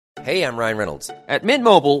Hey, I'm Ryan Reynolds. At Mint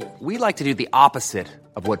Mobile, we like to do the opposite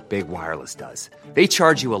of what Big Wireless does. They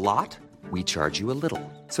charge you a lot, we charge you a little.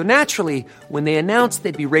 So naturally, when they announced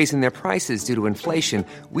they'd be raising their prices due to inflation,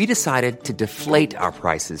 we decided to deflate our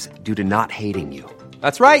prices due to not hating you.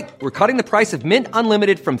 That's right. We're cutting the price of Mint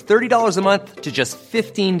Unlimited from $30 a month to just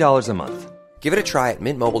 $15 a month. Give it a try at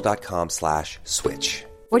mintmobile.com/switch.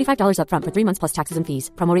 $45 up front for 3 months plus taxes and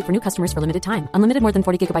fees. Promo rate for new customers for limited time. Unlimited more than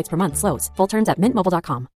 40 gigabytes per month. Slows full terms at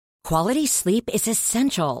mintmobile.com. Quality sleep is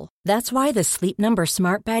essential. That's why the Sleep Number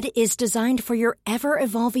Smart Bed is designed for your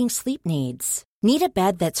ever-evolving sleep needs. Need a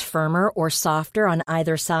bed that's firmer or softer on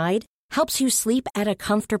either side? Helps you sleep at a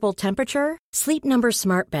comfortable temperature? Sleep Number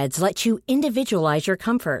Smart Beds let you individualize your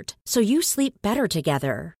comfort, so you sleep better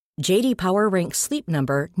together. J.D. Power ranks Sleep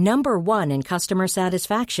Number #1 in customer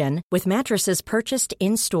satisfaction with mattresses purchased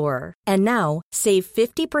in-store. And now, save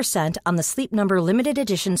 50% on the Sleep Number Limited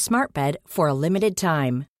Edition Smart Bed for a limited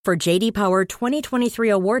time. For J.D. Power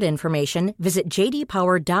 2023 award information, visit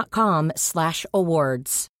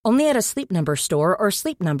jdpower.com/awards. Only at a Sleep Number store or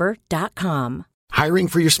sleepnumber.com. Hiring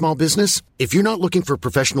for your small business? If you're not looking for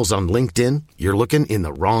professionals on LinkedIn, you're looking in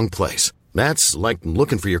the wrong place. That's like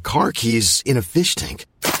looking for your car keys in a fish tank.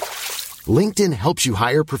 LinkedIn helps you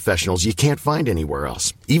hire professionals you can't find anywhere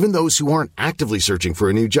else, even those who aren't actively searching for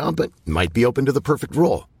a new job but might be open to the perfect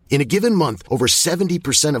role. In a given month, over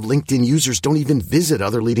 70% of LinkedIn users don't even visit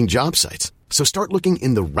other leading job sites. So start looking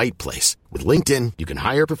in the right place. With LinkedIn, you can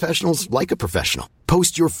hire professionals like a professional.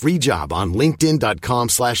 Post your free job on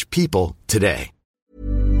linkedin.com/people today.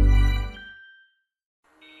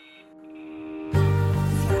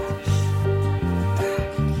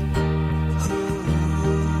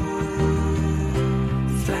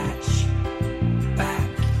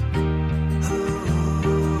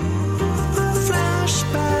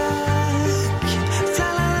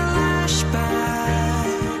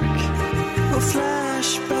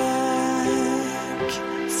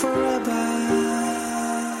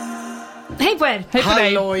 Hej på er! Hej på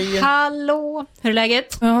dig! Hallå! Hur är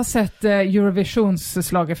läget? Jag har sett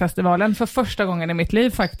Eurovisionsschlagerfestivalen för första gången i mitt liv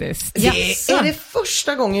faktiskt. Är det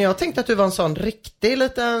första gången? Jag tänkte att du var en sån riktig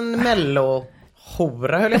liten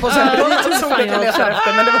mello-hora, höll jag på att säga. Det var inte så jag letade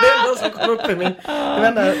efter, men det var det enda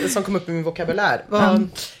som kom upp i min vokabulär.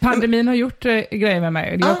 Pandemin har gjort grejer med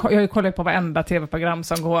mig. Jag har ju kollat på varenda tv-program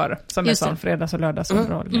som går, som är sån fredags- och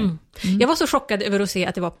lördagsunderhållning. Jag var så chockad över att se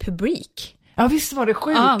att det var publik. Ja, visst var det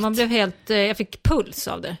sjukt. Ja, man blev jag fick puls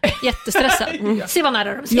av det. Jättestressad. Se vad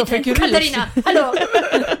nära de sitter. Katarina, hallå!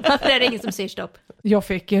 Varför är det ingen som säger stopp? Jag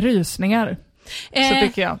fick rysningar. Så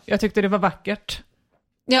tycker jag. Jag tyckte det var vackert.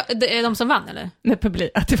 Ja, det är de som vann, eller? Nej,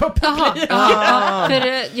 att det var publik. Ja,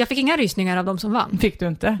 för jag fick inga rysningar av de som vann. Fick du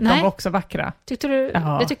inte? Nej. De var också vackra. Tyckte du?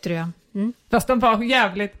 Ja. Det tyckte du, ja. Mm. Fast de var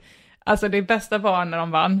jävligt... Alltså det bästa var när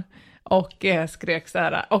de vann. Och skrek så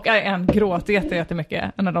här. Och en gråter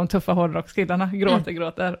jättemycket. En av de tuffa hårdrockskillarna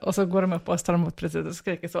gråter. Och så går de upp och tar emot precis och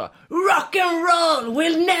skriker så. Rock and roll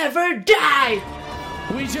will never die!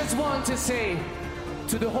 We just want to say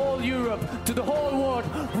to the whole Europe, to the whole world,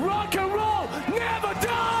 rock and roll never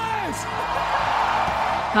dies!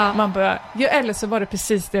 Ja. Man börjar, eller så var det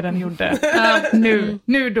precis det den gjorde.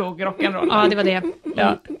 Nu dog rock'n'roll. Ja, det var det.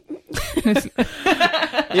 Ja.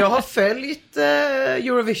 Jag har följt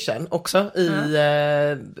Eurovision också i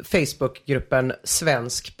Facebookgruppen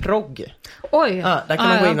Svensk Progg. Oj. Ja, där kan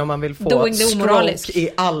man gå in om man vill få stroke i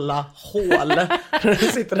alla hål. Det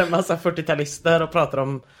sitter en massa 40-talister och pratar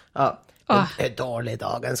om dålig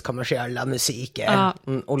dagens kommersiella musik.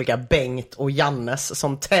 Olika Bengt och Jannes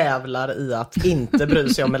som tävlar i att inte bry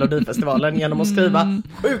sig om Melodifestivalen genom att skriva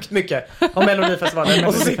sjukt mycket om Melodifestivalen.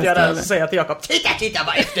 Och så sitter jag där och säger till Jakob, titta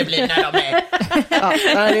vad efterblivna de är.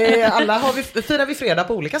 Alla firar vi fredag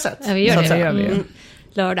på olika sätt. Ja, vi gör det.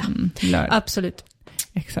 Lördag. Absolut.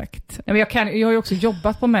 Exakt. Men jag har ju också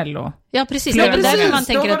jobbat på Mello. Ja, precis. Det är väl därför man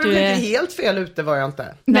tänker att du är... helt fel ute, var jag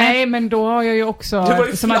inte. Nej, men då har jag ju också... Du var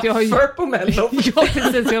ju fluffer på Mello. Ja,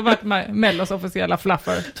 precis. Jag har varit Mellos officiella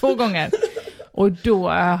fluffer 2 gånger. Och då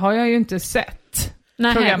har jag ju inte sett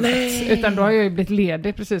programmet. Utan då har jag ju blivit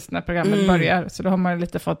ledig precis när programmet börjar. Så då har man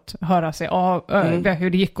lite fått höra sig av hur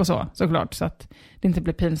det gick och så, såklart. Så att det inte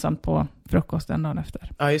blir pinsamt på frukosten dagen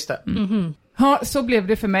efter. Ja, just det. Ja, så blev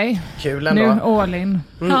det för mig. Kul ändå. Nu all in.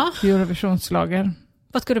 Eurovisionsschlager.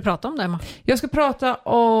 Vad ska du prata om där, Emma? Jag ska prata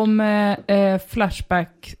om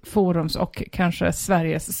Flashback, Forums och kanske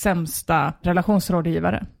Sveriges sämsta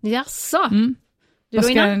relationsrådgivare. Jaså? Vad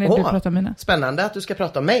ska du prata om mina? Spännande att du ska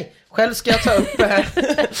prata om mig. Själv ska jag ta upp...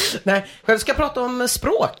 själv ska jag prata om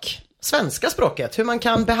språk. svenska språket. Hur man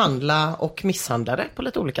kan behandla och misshandla det på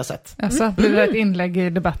lite olika sätt. Alltså, blir det ett inlägg i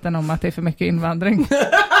debatten om att det är för mycket invandring?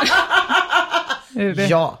 Är det?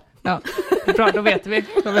 Ja. Bra, då vet vi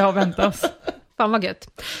vad vi har väntat oss. Fan vad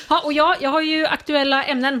gött. Ja, och jag har ju aktuella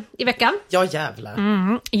ämnen i veckan. Ja, jävlar.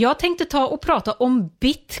 Jag tänkte ta och prata om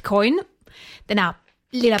Bitcoin. Den här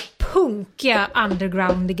lilla punkiga,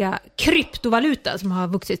 undergroundiga kryptovaluta som har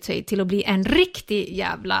vuxit sig till att bli en riktig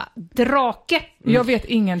jävla drake. Jag vet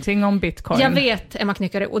ingenting om Bitcoin. Jag vet, Emma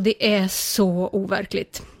Knyckare, och det är så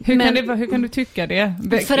overkligt. Hur kan du tycka det?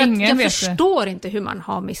 För att jag förstår inte hur man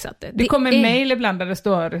har missat det. Det kommer mejl ibland där det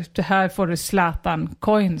står, det här får du Zlatan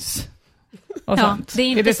coins. Och sånt. Det är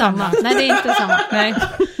inte samma. Nej, det är inte samma. Nej.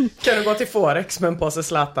 Kan du gå till Forex med en påse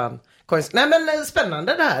Zlatan? Nej, men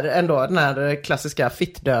spännande det här ändå, den här klassiska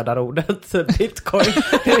fittdödarordet Bitcoin.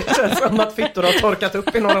 Det känns som att fittor har torkat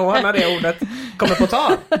upp i några år när det ordet kommer på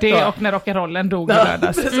tal. Det och när rock'n'rollen dog i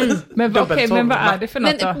lördags. Men vad är det för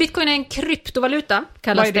något då? Bitcoin är en kryptovaluta,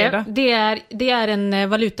 kallas det. Det är en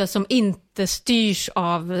valuta som inte styrs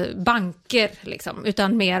av banker, liksom,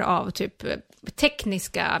 utan mer av typ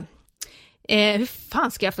tekniska... hur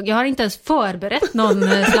fan ska jag har inte ens förberett någon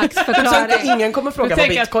slags förklaring. Ingen kommer fråga vad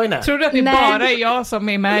Bitcoin är. Tror du att det bara är jag som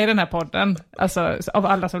är med i den här podden? Alltså av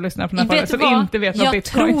alla som lyssnar på den här podden som inte vet vad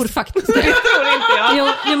Bitcoin är? Jag tror faktiskt det. Det tror inte jag.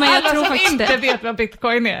 Jo, men jag alla tror som faktiskt inte vet vad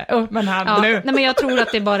Bitcoin är. Upp med en hand nu. Nej, men jag tror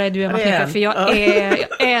att det bara är du, Emma Knyckare, för jag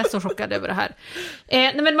är så chockad över det här.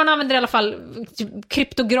 Nej, men man använder i alla fall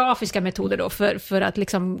kryptografiska metoder då för att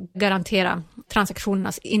liksom garantera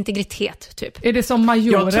transaktionernas integritet, typ. Är det som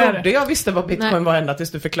majorer? Jag visste vad Bitcoin var ända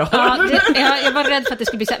tills du förklarade. Jag var rädd för att det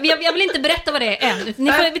skulle bli så här. Jag vill inte berätta vad det är än.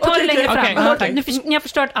 Vi tar det längre fram. Ni har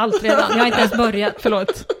förstört allt redan. Jag har inte ens börjat.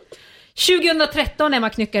 Förlåt. 2013, Emma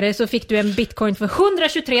Knyckare, så fick du en bitcoin för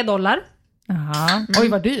 $123. Aha. Oj,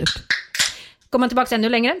 vad dyrt. Går man tillbaka ännu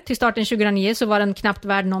längre, till starten 2009, så var den knappt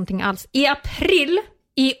värd någonting alls. I april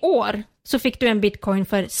i år så fick du en bitcoin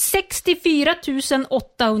för $64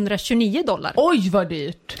 829. Oj, vad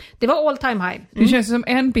dyrt. Det var all time high. Det känns som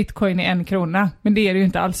en bitcoin är 1 krona, men det är det ju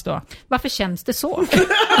inte alls då. Varför känns det så?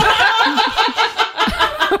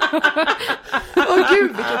 Åh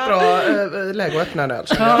gud, vilket bra läge att öppna en öl.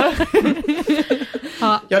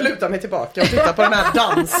 Jag lutar mig tillbaka och tittar på den här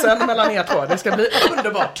dansen mellan er två. Det ska bli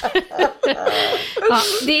underbart.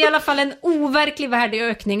 Det är i alla fall en overklig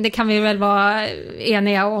värdeökning. Det kan vi väl vara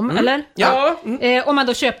eniga om, eller? Ja. Om man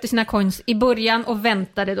då köpte sina coins i början och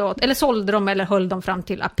väntade då, eller sålde dem eller höll dem fram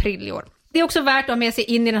till april i år. Det är också värt att ha med sig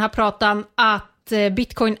in i den här pratan att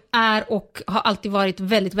Bitcoin är och har alltid varit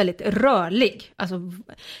väldigt, väldigt rörlig. Alltså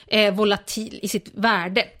volatil i sitt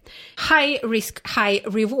värde. High risk, high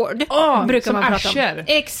reward brukar man prata om.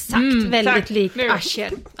 Exakt, väldigt likt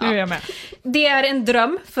aktier. Nu är jag med. Det är en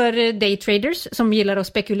dröm för daytraders som gillar att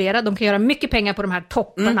spekulera. De kan göra mycket pengar på de här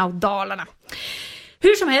topparna och dalarna.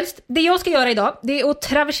 Hur som helst, det jag ska göra idag, det är att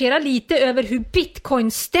traversera lite över hur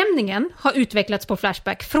Bitcoin-stämningen har utvecklats på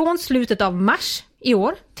Flashback från slutet av mars i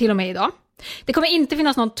år till och med idag. Det kommer inte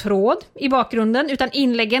finnas någon tråd i bakgrunden, utan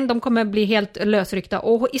inläggen de kommer bli helt lösryckta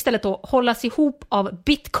och istället då hållas ihop av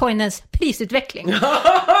Bitcoinens prisutveckling.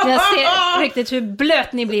 Jag ser riktigt hur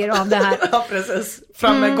blöt ni blir av det här. Ja, precis.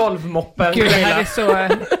 Fram med golvmoppen. Gud, det här är så...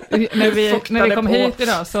 när vi kom hit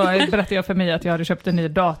idag så berättade jag för Mia att jag hade köpt en ny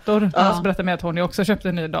dator. Och så berättade Mia att hon också köpte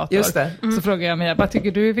en ny dator. Just det. Så frågade jag Mia, vad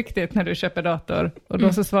tycker du är viktigt när du köper dator? Och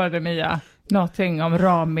då så svarade Mia någonting om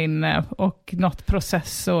RAM-minne och något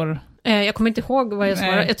processor. Jag kommer inte ihåg vad jag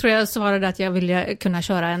svarade. Jag tror jag svarade att jag ville kunna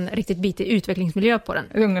köra en riktigt bitig utvecklingsmiljö på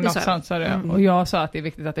den. Något sånt sa det. Och jag sa att det är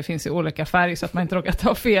viktigt att det finns i olika färg så att man inte råkar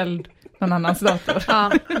ta fel någon annans dator.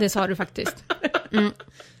 Ja, det sa du faktiskt.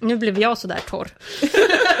 Nu blev jag så där torr.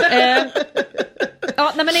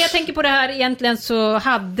 Men när jag tänker på det här egentligen så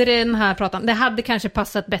hade den här pratan, det hade kanske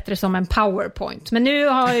passat bättre som en PowerPoint. Men nu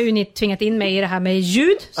har ju ni tvingat in mig i det här med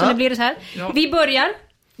ljud, så det blir det så här. Ja. Vi börjar.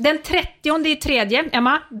 Den 30/3,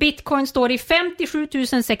 Emma, Bitcoin står i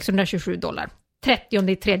 $57 627.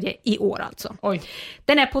 30/3 i år alltså. Oj.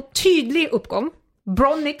 Den är på tydlig uppgång.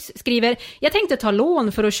 Bronnix skriver, jag tänkte ta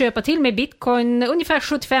lån för att köpa till mig Bitcoin ungefär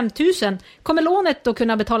 75 000. Kommer lånet då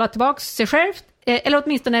kunna betala tillbaka sig självt? Eller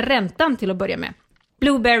åtminstone räntan till att börja med.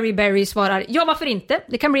 Blueberry svarar, ja varför inte?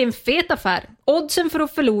 Det kan bli en fet affär. Oddsen för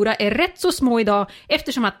att förlora är rätt så små idag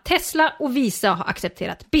eftersom att Tesla och Visa har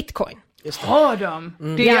accepterat Bitcoin. Har de?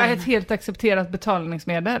 Det är ett helt accepterat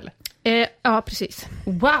betalningsmedel. Ja, precis.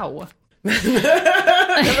 Wow!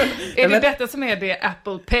 Är det detta som är det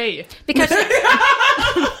Apple Pay? Det kanske...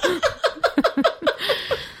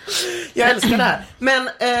 Jag älskar det här. Men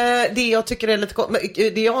det jag tycker är lite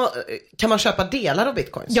kan man köpa delar av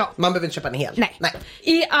bitcoins? Ja. Man behöver inte köpa en hel. Nej.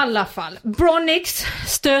 I alla fall, Bronix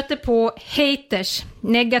stöter på haters,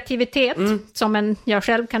 negativitet, som jag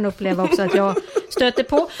själv kan uppleva också att jag stöter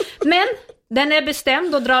på. Men den är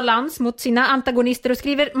bestämd och drar lans mot sina antagonister och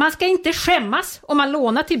skriver: man ska inte skämmas om man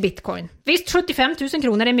lånar till bitcoin. Visst, 75 000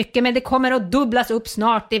 kronor är mycket, men det kommer att dubblas upp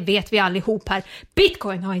snart, det vet vi allihop här.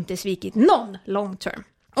 Bitcoin har inte svikit någon long term.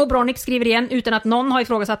 Och Bronix skriver igen utan att någon har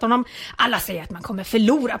ifrågasatt honom: alla säger att man kommer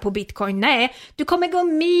förlora på bitcoin. Nej, du kommer gå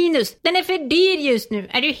minus. Den är för dyr just nu.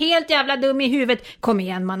 Är du helt jävla dum i huvudet? Kom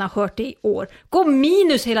igen, man har hört det i år. Gå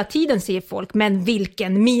minus hela tiden, säger folk. Men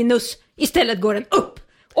vilken minus? Istället går den upp.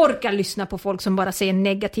 Orkar lyssna på folk som bara säger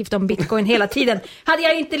negativt om bitcoin hela tiden. Hade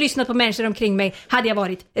jag inte lyssnat på människor omkring mig hade jag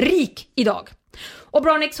varit rik idag. Och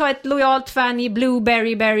Bronix har ett lojalt fan i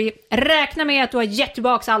Blueberry. Räkna med att du har gett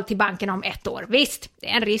tillbaka allt till banken om 1 år. Visst, det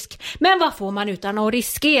är en risk. Men vad får man utan att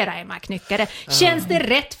riskera, Emma Knyckare? Känns det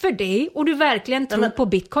rätt för dig och du verkligen tror på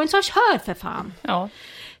bitcoin, så hör för fan. Ja.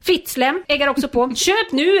 Fittslem äger också på: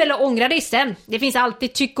 köp nu eller ångra dig sen. Det finns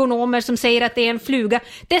alltid tykonomer som säger att det är en fluga.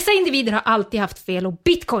 Dessa individer har alltid haft fel och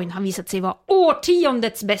bitcoin har visat sig vara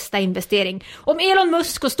årtiondets bästa investering. Om Elon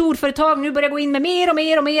Musk och storföretag nu börjar gå in med mer och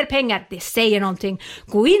mer pengar, det säger någonting.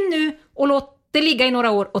 Gå in nu och låt det ligga i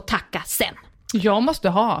några år och tacka sen. Jag måste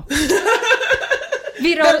ha.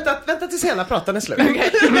 Vänta tills hela pratan är slut.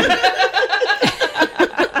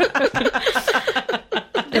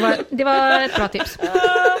 Det var ett bra tips.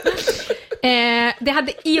 Det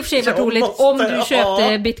hade i och för sig varit roligt om du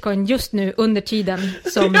köpte bitcoin just nu under tiden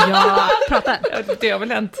som jag pratar. Det har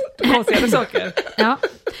väl hänt konstiga saker. Ja.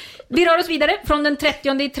 Vi rör oss vidare från den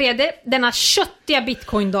 30/3, denna köttiga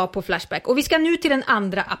bitcoin-dag på Flashback. Och vi ska nu till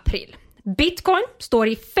den 2 april. Bitcoin står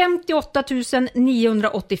i 58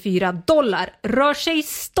 984 $, rör sig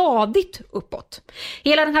stadigt uppåt.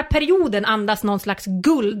 Hela den här perioden andas någon slags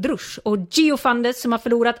guldrush och Geofundes, som har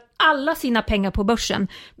förlorat alla sina pengar på börsen,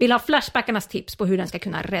 vill ha Flashbackarnas tips på hur den ska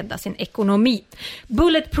kunna rädda sin ekonomi.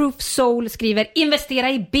 Bulletproof Soul skriver: investera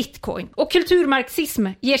i bitcoin. Och kulturmarxism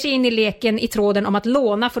ger sig in i leken i tråden om att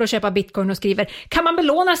låna för att köpa bitcoin och skriver: kan man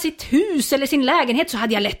belåna sitt hus eller sin lägenhet så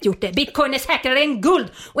hade jag lätt gjort det. Bitcoin är säkrare än guld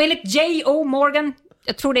och enligt J.O. Morgan,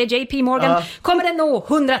 jag tror det är JP Morgan, kommer den nå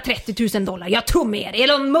 130 000 $. Jag tror mer.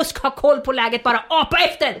 Elon Musk har koll på läget, bara apa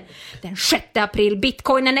efter. Den 6 april,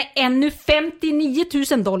 bitcoinen är ännu 59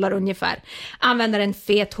 000 $ ungefär. Användaren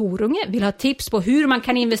Fet Horunge vill ha tips på hur man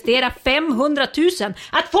kan investera 500 000.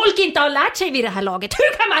 Att folk inte har lärt sig vid det här laget.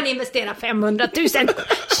 Hur kan man investera 500 000?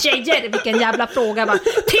 Tjejer, vilken jävla fråga, va?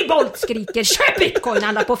 Tibolt skriker: köp bitcoin.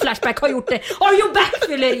 Alla på Flashback har gjort det. Are you back,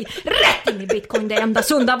 fylleri? Rätt in i bitcoin, det enda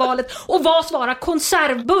sunda valet. Och vad svarar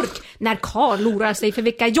konservburk när Karl oroar sig för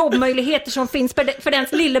vilka jobbmöjligheter som finns för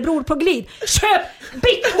dens lillebror på glid? Köp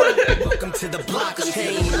bitcoin! Bitcoin!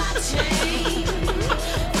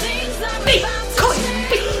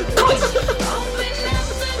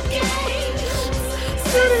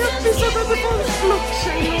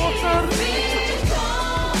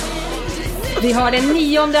 Vi har den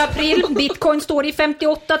 9 april. Bitcoin står i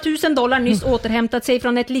 58 000 $, nyss återhämtat sig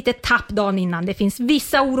från ett litet tapp dagen innan. Det finns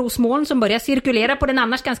vissa orosmoln som börjar cirkulera på den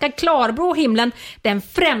annars ganska klarblå himlen. Den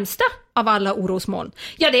främsta av alla orosmoln,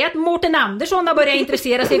 ja, det är att Mårten Andersson har börjat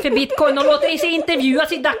intressera sig för bitcoin och låter sig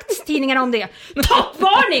intervjuas i dagstidningarna om det.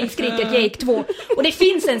 Toppvarning, skriker Jake 2. Och det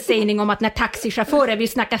finns en sägning om att när taxichaufförer vill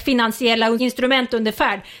snacka finansiella instrument under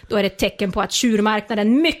färd, då är det ett tecken på att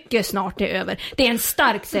tjurmarknaden mycket snart är över. Det är en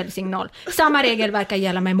stark säljsignal. Samma regel verkar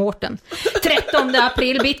gälla med Mårten. 13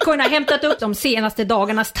 april, bitcoin har hämtat upp de senaste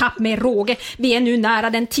dagarnas tapp med råge. Vi är nu nära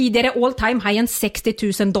den tidigare all time highen 60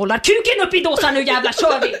 000 $. Kuken upp i dåsan, nu jävla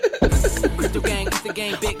kör vi! Crypto gang, crypto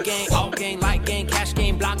gang, big gang, all gang, light gang, cash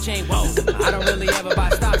game, blockchain. Whoa, I don't really ever buy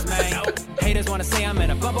stocks, man. Haters wanna say I'm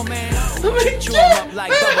in a bubble, man. Chew 'em up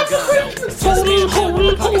like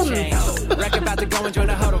bubble gum. Wreck about to go and join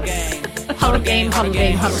the huddle gang. Huddle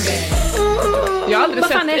game. Jag har aldrig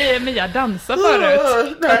sett Mia dansa förut.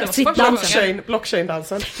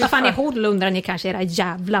 Blockchain-dansen. Vad fan är hodl, undrar ni kanske, era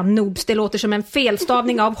jävla noobs. Det låter som en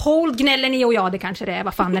felstavning av hold, gnäller ni, och ja, det kanske det är.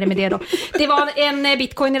 Vad fan är det med det då? Det var en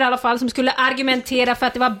bitcoin i alla fall som skulle argumentera för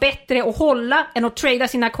att det var bättre att hålla än att trada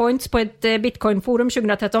sina coins på ett bitcoinforum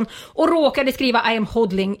 2013 och råkade skriva I am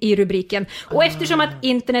hodling i rubriken. Och eftersom att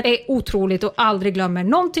internet är otroligt och aldrig glömmer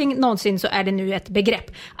någonting någonsin, så är det nu ett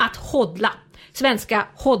begrepp. Att hodla. Svenska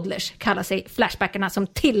hodlers kallar sig Flashbackarna som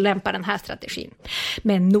tillämpar den här strategin.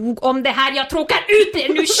 Men nog om det här, jag tråkar ut det.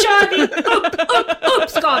 Nu kör vi! Upp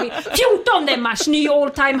ska vi! 14 mars, ny all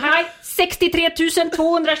time high, 63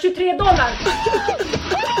 223 $.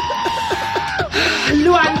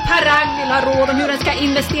 Luang Prabang vill ha råd om hur den ska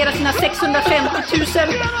investera sina 650 000.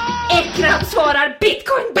 Ekrab svarar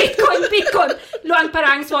Bitcoin. Luang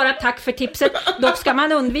Prabang svarar tack för tipset. Dock ska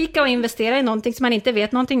man undvika att investera i någonting som man inte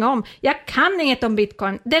vet någonting om. Jag kan inget om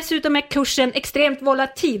Bitcoin. Dessutom är kursen extremt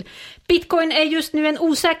volatil. Bitcoin är just nu en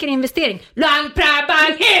osäker investering. Luang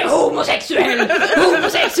Prabang är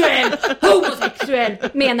homosexuell,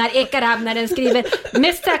 menar Ekrab när den skriver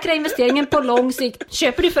mest säkra investeringen på lång sikt.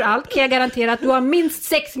 Köper du för allt kan jag garantera att du har minst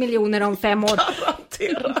 6 miljoner om 5 år.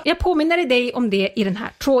 Jag påminner dig om det i den här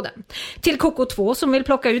tråden. Till Koko2 som vill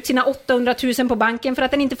plocka ut sina 800 000 på banken för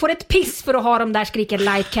att den inte får ett piss för att ha dem där, skriker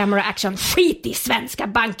Light Camera Action. Skit i svenska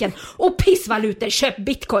banken och pissvalutor, köp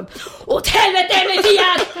Bitcoin. Åt helvete med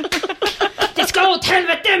fiat! Det ska åt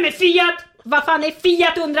helvete med fiat! Vad fan är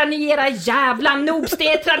fiat, undrar ni era jävla noobs? Det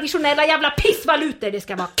är traditionella jävla pissvalutor. Det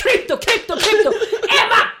ska vara krypto.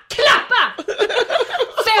 Emma, klappa!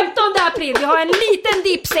 15 april, vi har en liten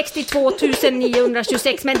dipp 62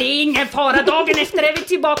 926, men det är ingen fara. Dagen efter är vi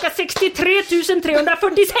tillbaka 63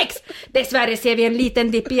 346. Dessvärre ser vi en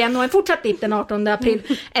liten dipp igen och en fortsatt dipp den 18 april.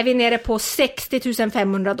 Är vi nere på $60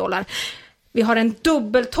 500. Vi har en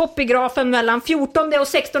dubbeltopp i grafen mellan 14 och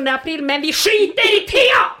 16 april, men vi skiter i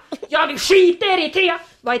TEA! Ja, vi skiter i TEA!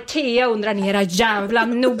 Vad är TEA, undrar ni era jävla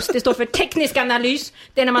noobs? Det står för teknisk analys.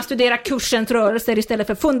 Det är när man studerar kursens rörelser istället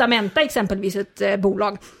för fundamenta, exempelvis ett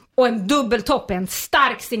bolag. Och en dubbeltopp är en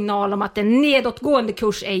stark signal om att en nedåtgående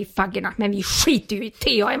kurs är i faggorna. Men vi skiter ju i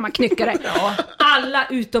TEA, Emma Knyckare. Ja. Alla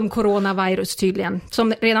utom coronavirus tydligen.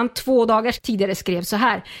 Som redan 2 dagar tidigare skrev så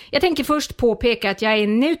här. Jag tänker först påpeka att jag är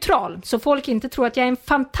neutral. Så folk inte tror att jag är en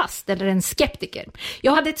fantast eller en skeptiker.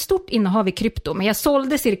 Jag hade ett stort innehav i krypto. Men jag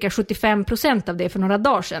sålde cirka 75% av det för några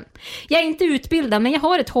dagar sedan. Jag är inte utbildad, men jag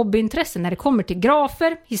har ett hobbyintresse när det kommer till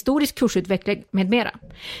grafer, historisk kursutveckling med mera.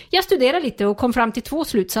 Jag studerar lite och kom fram till 2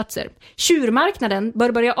 slutsatser. Tjurmarknaden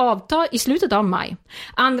bör börja avta i slutet av maj.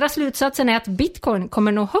 Andra slutsatsen är att Bitcoin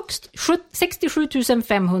kommer nå högst 67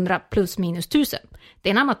 500 plus minus 1000. Det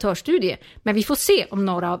är en amatörstudie, men vi får se om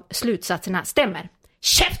några av slutsatserna stämmer.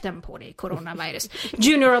 Käften på dig, coronavirus.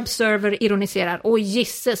 Junior Observer ironiserar. Och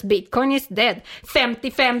Jesus, Bitcoin is dead.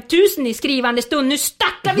 55 000 i skrivande stund. Nu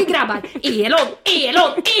startar vi, grabbar.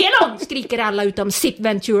 Elon, skriker alla utom Zip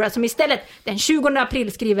Ventura som istället den 20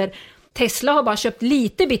 april skriver: Tesla har bara köpt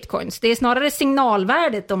lite bitcoins. Det är snarare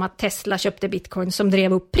signalvärdet om att Tesla köpte bitcoin som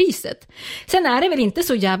drev upp priset. Sen är det väl inte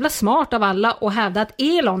så jävla smart av alla att hävda att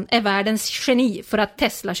Elon är världens geni för att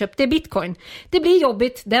Tesla köpte bitcoin. Det blir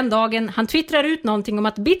jobbigt den dagen han twittrar ut någonting om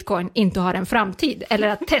att bitcoin inte har en framtid eller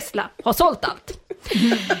att Tesla har sålt allt.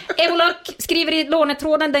 Evolok skriver i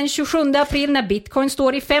lånetråden den 27 april när bitcoin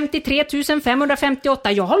står i 53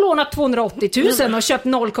 558. Jag har lånat 280 000 och köpt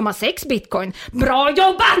 0,6 bitcoin. Bra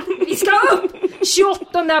jobbat! Vi ska upp!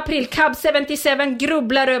 28 april, Cub77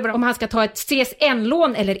 grubblar över om han ska ta ett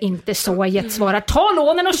CSN-lån eller inte. Så jag svarar: ta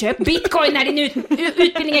lånen och köp bitcoin. När din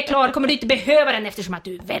utbildning är klar kommer du inte behöva den eftersom att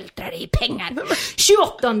du vältrar dig i pengar.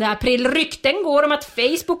 28 april, rykten går om att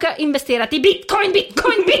Facebook har investerat i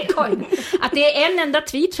bitcoin. Att det är en enda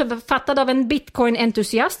tweet författad av en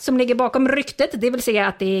bitcoin-entusiast som ligger bakom ryktet. Det vill säga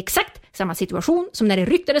att det är exakt samma situation som när det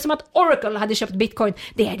ryktades som att Oracle hade köpt bitcoin.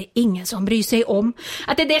 Det är det ingen som bryr sig om.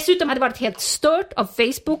 Att det dessutom hade varit helt stört av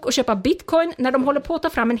Facebook att köpa bitcoin när de håller på att ta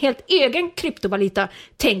fram en helt egen kryptovaluta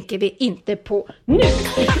tänker vi inte på nu.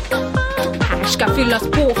 Här ska fyllas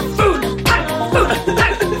på full tank.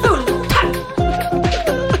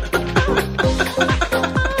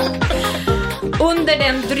 Under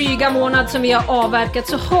den dryga månad som vi har avverkat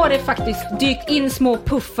så har det faktiskt dykt in små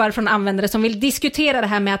puffar från användare som vill diskutera det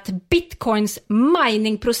här med att bitcoins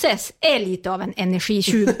miningprocess är lite av en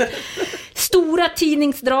energitjuv. Stora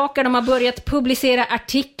tidningsdrakar, de har börjat publicera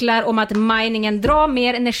artiklar om att miningen drar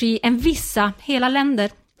mer energi än vissa hela länder.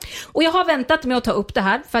 Och jag har väntat med att ta upp det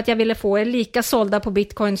här för att jag ville få er lika sålda på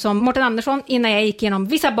bitcoin som Mårten Andersson innan jag gick igenom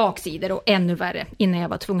vissa baksidor och ännu värre innan jag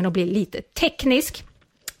var tvungen att bli lite teknisk.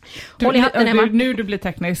 Nu du blir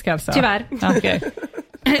teknisk alltså? Tyvärr. Okay.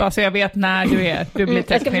 Ja, så jag vet när du blir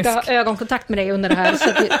teknisk. Jag ska ha ögonkontakt med dig under det här så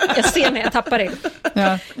att jag ser när jag tappar dig.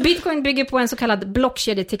 Ja. Bitcoin bygger på en så kallad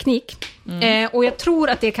blockkedjeteknik. Och jag tror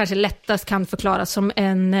att det kanske lättast kan förklaras som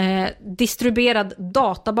en distribuerad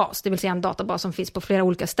databas. Det vill säga en databas som finns på flera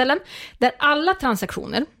olika ställen. Där alla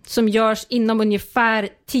transaktioner som görs inom ungefär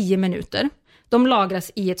 10 minuter, de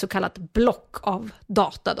lagras i ett så kallat block av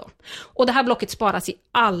data då. Och det här blocket sparas i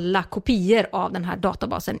alla kopior av den här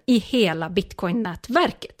databasen i hela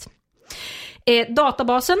Bitcoin-nätverket.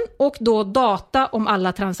 Databasen och då data om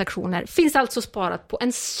alla transaktioner finns alltså sparat på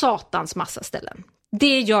en satans massa ställen.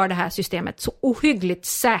 Det gör det här systemet så ohyggligt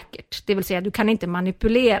säkert. Det vill säga du kan inte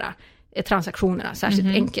manipulera transaktionerna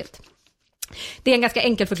särskilt enkelt. Det är en ganska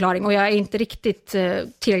enkel förklaring och jag är inte riktigt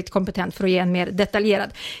tillräckligt kompetent för att ge en mer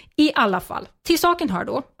detaljerad. I alla fall, till saken hör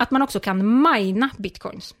då att man också kan mina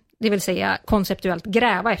bitcoins. Det vill säga konceptuellt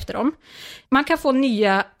gräva efter dem. Man kan få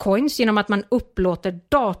nya coins genom att man upplåter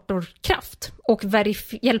datorkraft och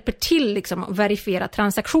hjälper till liksom att verifiera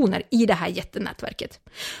transaktioner i det här jättenätverket.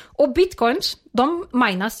 Och bitcoins, de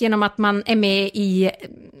minas genom att man är med i,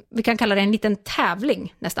 vi kan kalla det en liten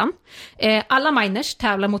tävling nästan. Alla miners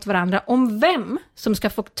tävlar mot varandra om vem som ska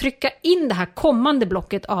få trycka in det här kommande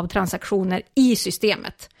blocket av transaktioner i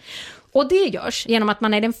systemet. Och det görs genom att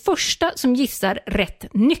man är den första som gissar rätt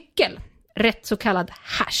nyckel, rätt så kallad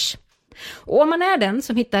hash. Och om man är den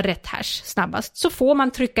som hittar rätt hash snabbast så får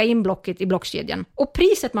man trycka in blocket i blockkedjan. Och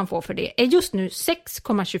priset man får för det är just nu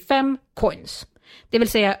 6,25 coins. Det vill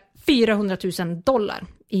säga $400,000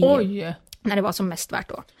 Oj! När det var som mest värt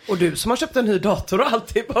då. Och du som har köpt en ny dator och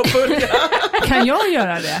alltid bara börja. Kan jag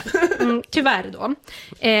göra det? Tyvärr då.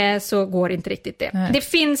 Så går inte riktigt det. Nej. Det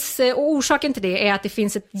finns, och orsaken till det är att det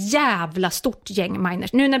finns ett jävla stort gäng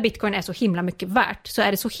miners. Nu när bitcoin är så himla mycket värt så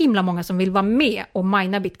är det så himla många som vill vara med och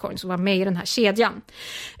mina bitcoins och vara med i den här kedjan.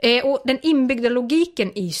 Och den inbyggda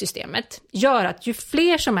logiken i systemet gör att ju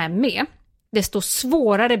fler som är med, desto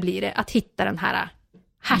svårare blir det att hitta den här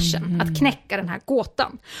hashen, att knäcka den här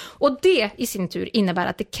gåtan. Och det i sin tur innebär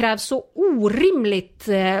att det krävs så orimligt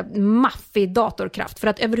maffig datorkraft för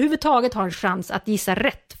att överhuvudtaget ha en chans att gissa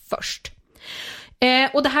rätt först.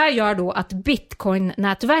 Och det här gör då att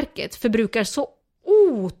Bitcoin-nätverket förbrukar så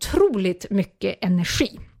otroligt mycket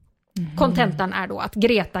energi. Kontentan är då att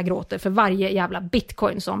Greta gråter för varje jävla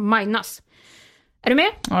bitcoin som minas. Är du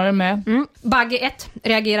med? Ja, jag är med. Bagge 1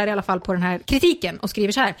 reagerar i alla fall på den här kritiken och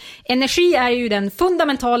skriver så här. Energi är ju den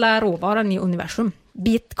fundamentala råvaran i universum.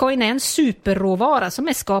 Bitcoin är en superråvara som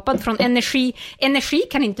är skapad från energi. Energi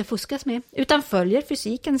kan inte fuskas med utan följer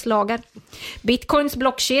fysikens lagar. Bitcoins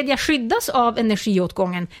blockkedja skyddas av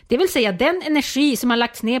energiåtgången, det vill säga den energi som har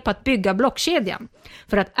lagts ner på att bygga blockkedjan.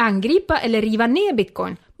 För att angripa eller riva ner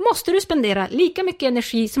bitcoin måste du spendera lika mycket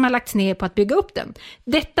energi som har lagts ner på att bygga upp den.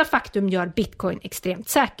 Detta faktum gör bitcoin extremt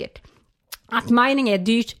säkert. Att mining är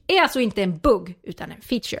dyrt är alltså inte en bugg utan en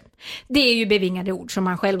feature. Det är ju bevingade ord som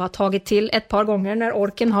man själv har tagit till ett par gånger när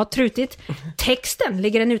orken har trutit. Texten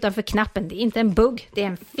ligger den utanför knappen. Det är inte en bugg, det är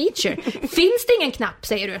en feature. Finns det ingen knapp,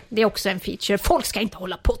 säger du? Det är också en feature. Folk ska inte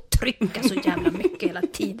hålla på att trycka så jävla mycket hela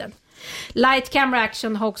tiden. Light Camera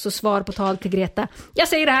Action har också svar på tal till Greta. Jag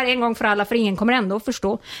säger det här en gång för alla för ingen kommer ändå att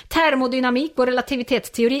förstå. Termodynamik och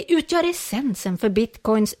relativitetsteori utgör essensen för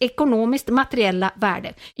bitcoins ekonomiskt materiella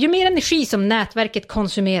värde. Ju mer energi som nätverket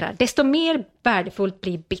konsumerar, desto mer värdefullt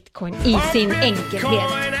blir bitcoin i sin enkelhet.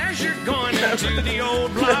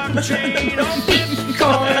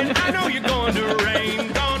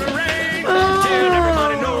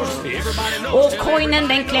 Och coinen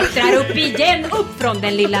den klättrar upp igen, upp från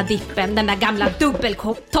den lilla dippen. Den där gamla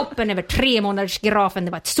dubbeltoppen över 3 månaders grafen.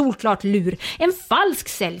 Det var ett solklart lur. En falsk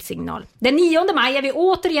säljsignal. Den 9 maj är vi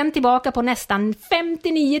återigen tillbaka på nästan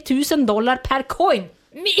 $59,000 per coin.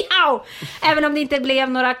 Miau! Även om det inte blev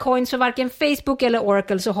några coins för varken Facebook eller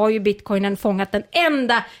Oracle så har ju bitcoinen fångat den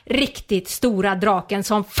enda riktigt stora draken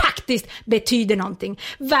som faktiskt betyder någonting.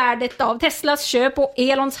 Värdet av Teslas köp och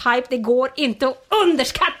Elons hype, det går inte att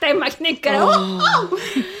underskatta, Emma Knyckare.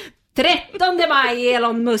 13 maj,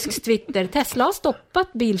 Elon Musks Twitter. Tesla har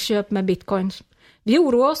stoppat bilköp med bitcoins. Vi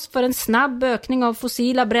oroar oss för en snabb ökning av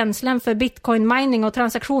fossila bränslen för bitcoin mining och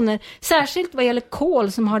transaktioner, särskilt vad gäller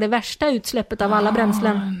kol som har det värsta utsläppet av alla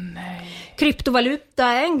bränslen. Kryptovaluta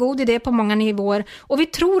är en god idé på många nivåer och vi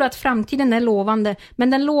tror att framtiden är lovande, men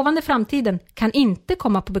den lovande framtiden kan inte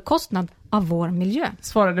komma på bekostnad av vår miljö.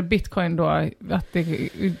 Svarade bitcoin då att det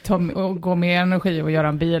går med energi och göra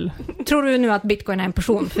en bil? Tror du nu att bitcoin är en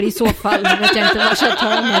person? För i så fall vet jag inte vad jag ska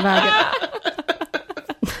ta med vägen.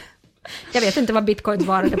 Jag vet inte vad bitcoin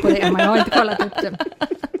varade på det, Emma. Jag har inte kollat upp det.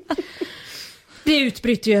 Det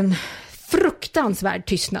utbryter ju en fruktansvärd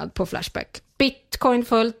tystnad på Flashback. Bitcoin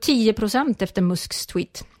föll 10% efter Musks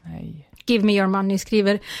tweet. Nej. Give me your money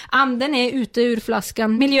skriver. Anden är ute ur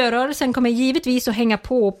flaskan. Miljörörelsen kommer givetvis att hänga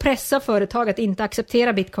på och pressa företag att inte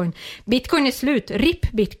acceptera bitcoin. Bitcoin är slut.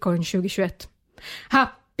 RIP bitcoin 2021.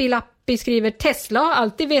 Happy Lappi skriver. Tesla har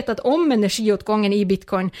alltid vetat om energiåtgången i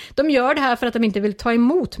bitcoin. De gör det här för att de inte vill ta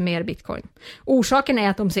emot mer bitcoin. Orsaken är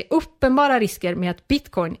att de ser uppenbara risker med att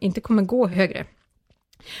bitcoin inte kommer gå högre.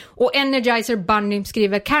 Och Energizer Bunny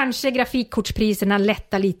skriver. Kanske grafikkortspriserna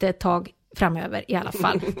lättar lite ett tag. framöver i alla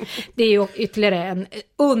fall. Det är ju ytterligare en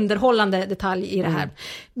underhållande detalj i det här.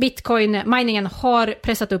 Bitcoin-miningen har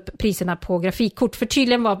pressat upp priserna på grafikkort, för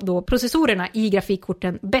tydligen var då processorerna i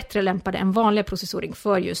grafikkorten bättre lämpade än vanliga processoring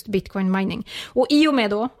för just Bitcoin-mining. Och i och med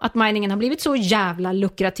då att miningen har blivit så jävla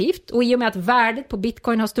lukrativt och i och med att värdet på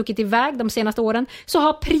Bitcoin har stuckit iväg de senaste åren, så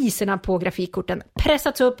har priserna på grafikkorten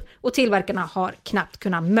pressats upp och tillverkarna har knappt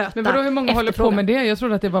kunnat möta. Men vadå, hur många håller på med det? Jag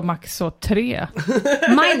trodde att det var max så 3.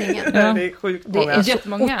 Miningen. Ja. Det är sjukt många. Det är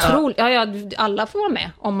jättemånga. Otroligt. Ja, alla får vara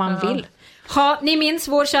med om man vill. Ha, ni minns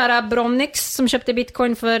vår kära Bromnix som köpte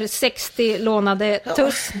Bitcoin för 60 lånade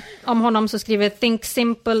tuss. Om honom så skriver Think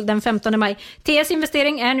Simple den 15 maj. TS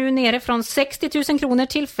investering är nu nere från 60 000 kronor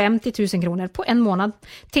till 50 000 kronor på en månad.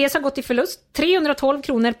 TS har gått i förlust 312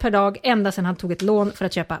 kronor per dag ända sedan han tog ett lån för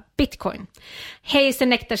att köpa Bitcoin. Hazen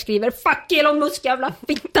Nektar skriver Fuck Elon Musk jävla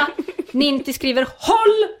fitta. Ninti skriver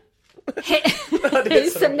Håll!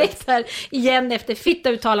 Hazen Nektar igen efter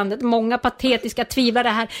fitta-uttalandet. Många patetiska tvivlare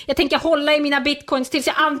här. Jag tänker hålla i mina bitcoins tills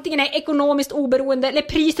jag antingen är ekonomiskt oberoende eller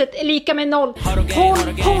priset är lika med 0.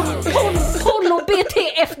 Håll och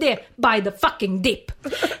BTFD by the fucking dip.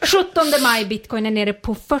 17 maj, bitcoin är nere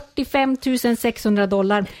på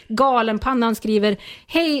 $45,600. Galenpannan skriver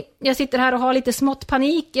Hej, jag sitter här och har lite smått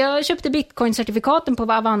panik. Jag köpte bitcoin-certifikaten på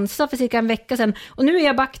Avanza för cirka en vecka sedan och nu är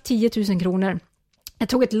jag back 10 000 kronor. Jag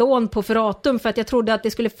tog ett lån på Ferratum för att jag trodde att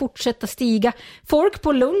det skulle fortsätta stiga. Folk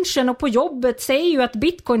på lunchen och på jobbet säger ju att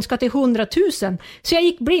Bitcoin ska till 100 000. Så jag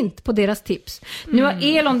gick blint på deras tips. Nu har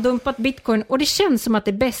Elon dumpat Bitcoin och det känns som att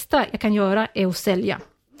det bästa jag kan göra är att sälja.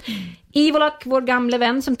 Ivolak, vår gamle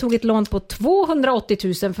vän som tog ett lån på 280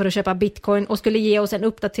 000 för att köpa Bitcoin och skulle ge oss en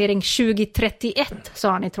uppdatering 2031,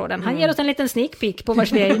 sa han i tråden. Han ger oss en liten sneak peek på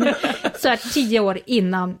vars vi är nu, så här 10 år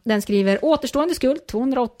innan. Den skriver återstående skuld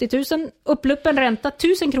 280 000, uppluppen ränta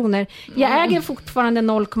 1000 kronor. Jag äger fortfarande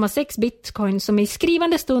 0,6 Bitcoin som i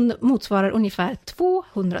skrivande stund motsvarar ungefär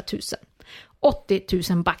 200 000.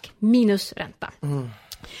 80 000 back minus ränta.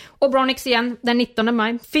 Och Bronix igen, den 19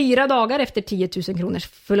 maj, 4 dagar efter 10 000 kronors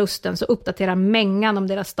förlusten, så uppdaterar Mengan om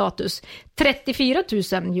deras status. 34 000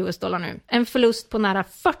 US-dollar nu. En förlust på nära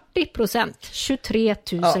 40%, 23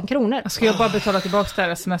 000 kronor. Ska jag bara betala tillbaka det här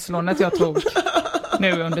sms-lånet jag tog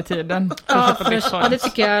nu under tiden? Ja, det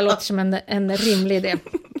tycker jag låter som en rimlig idé.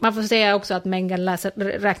 Man får säga också att Mengan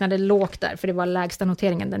räknade lågt där, för det var lägsta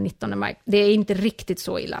noteringen den 19 maj. Det är inte riktigt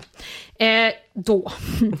så illa. Då.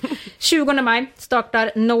 20 maj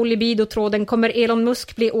startar No Libido-tråden. Kommer Elon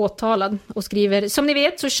Musk bli åtalad? Och skriver, som ni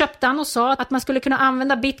vet så köpte han och sa att man skulle kunna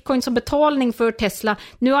använda Bitcoin som betalning för Tesla.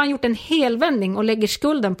 Nu har han gjort en helvändning och lägger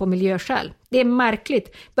skulden på miljöskäl. Det är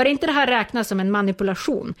märkligt. Bör inte det här räknas som en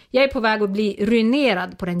manipulation? Jag är på väg att bli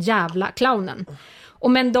ruinerad på den jävla clownen.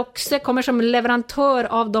 Och Mendoxe kommer som leverantör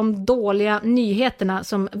av de dåliga nyheterna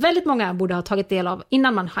som väldigt många borde ha tagit del av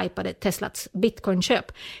innan man hypade Teslas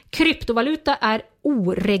Bitcoin-köp. Kryptovaluta är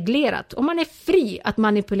oreglerat och man är fri att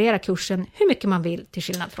manipulera kursen hur mycket man vill till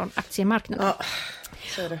skillnad från aktiemarknaden. Ja.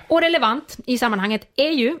 Och relevant i sammanhanget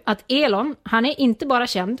är ju att Elon, han är inte bara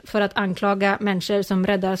känd för att anklaga människor som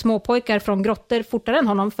räddar småpojkar från grottor fortare än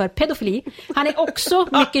honom för pedofili. Han är också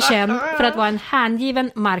mycket känd för att vara en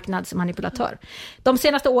hängiven marknadsmanipulatör. De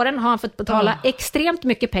senaste åren har han fått betala extremt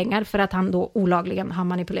mycket pengar för att han då olagligen har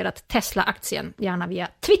manipulerat Tesla-aktien, gärna via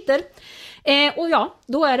Twitter. Och ja,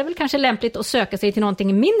 då är det väl kanske lämpligt att söka sig till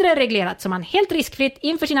någonting mindre reglerat som man helt riskfritt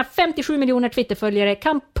inför sina 57 miljoner Twitterföljare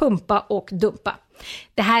kan pumpa och dumpa.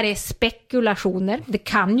 Det här är spekulationer. Det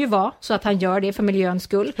kan ju vara så att han gör det för miljöns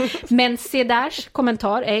skull. Men Sedars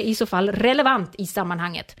kommentar är i så fall relevant i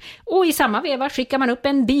sammanhanget. Och i samma veva skickar man upp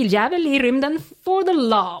en biljävel i rymden for the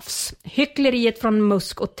laughs. Hyckleriet från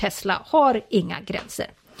Musk och Tesla har inga gränser.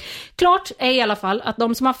 Klart är i alla fall att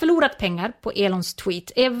de som har förlorat pengar på Elons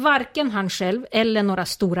tweet är varken han själv eller några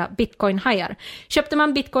stora bitcoin-hajar. Köpte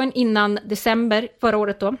man bitcoin innan december förra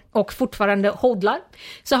året då och fortfarande hodlar,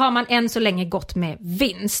 så har man än så länge gått med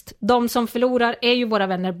vinst. De som förlorar är ju våra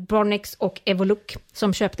vänner Bronix och Evoluk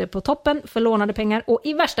som köpte på toppen för lånade pengar och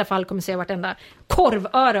i värsta fall kommer se vartenda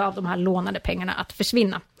korvöre av de här lånade pengarna att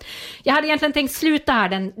försvinna. Jag hade egentligen tänkt sluta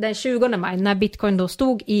här den 20 maj när bitcoin då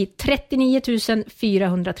stod i 39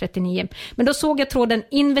 439. Men då såg jag tråden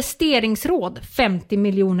investeringsråd 50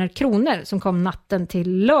 miljoner kronor som kom natten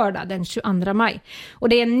till lördag den 22 maj. Och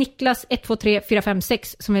det är Niklas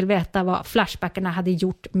 123456 som vill veta vad flashbackarna hade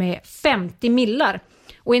gjort med 50 millar.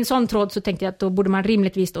 Och i en sån tråd så tänkte jag att då borde man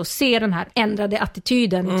rimligtvis då se den här ändrade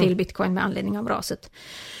attityden till bitcoin med anledning av raset.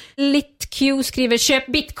 LitQ skriver köp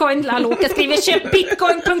bitcoin, Laloka skriver köp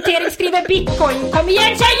bitcoin, punktering skriver bitcoin. Kom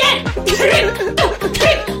igen tjejer! Krypto!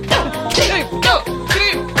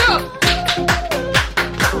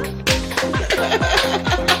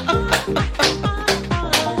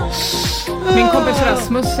 Min kompis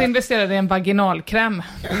Rasmus investerade i en vaginalkräm.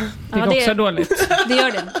 Det är också dåligt. Det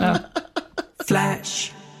gör det. Ja.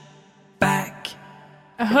 Flashback.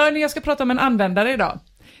 Hör ni, jag ska prata om en användare idag.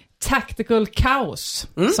 Tactical Chaos,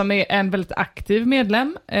 som är en väldigt aktiv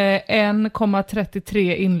medlem.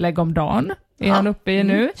 1,33 inlägg om dagen är han uppe i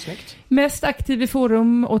nu. Snyggt. Mest aktiv i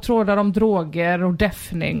forum och trådar om droger och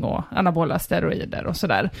deffning och anabola steroider och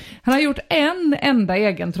sådär. Han har gjort en enda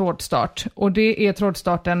egen trådstart, och det är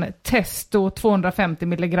trådstarten Testo 250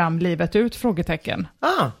 milligram livet ut? Frågetecken.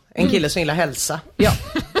 En kille som gillar hälsa. Ja,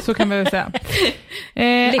 så kan man väl säga.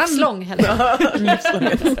 Livslång hälsa.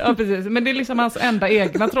 Ja, precis. Men det är liksom hans enda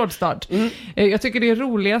egna trådstart. Jag tycker det är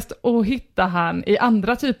roligast att hitta han i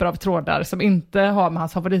andra typer av trådar som inte har med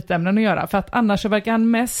hans favoritämnen att göra. För att annars så verkar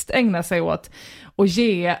han mest ägna sig åt att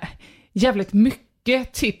ge jävligt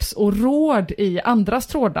mycket tips och råd i andras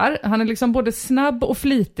trådar. Han är liksom både snabb och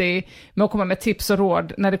flitig med att komma med tips och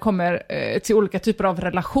råd när det kommer till olika typer av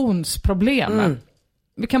relationsproblem.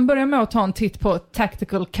 Vi kan börja med att ta en titt på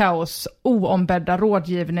Tactical Chaos oombedda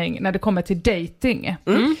rådgivning när det kommer till dating.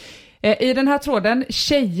 I den här tråden,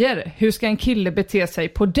 tjejer, hur ska en kille bete sig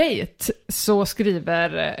på date? Så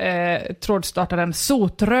skriver trådstartaren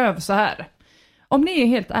Sotröv så här. Om ni är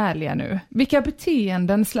helt ärliga nu, vilka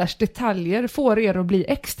beteenden / detaljer får er att bli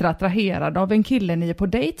extra attraherade av en kille ni är på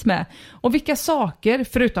dejt med? Och vilka saker,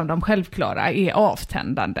 förutom de självklara, är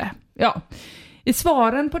avtändande? Ja, i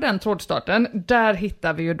svaren på den trådstarten, där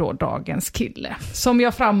hittar vi ju då dagens kille. Som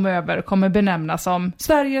jag framöver kommer benämna som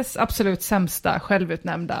Sveriges absolut sämsta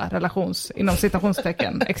självutnämnda inom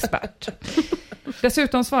citationstecken expert.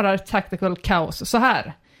 Dessutom svarar Tactical Chaos så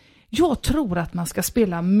här. Jag tror att man ska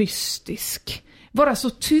spela mystisk. Vara så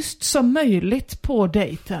tyst som möjligt på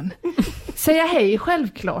dejten. Säga hej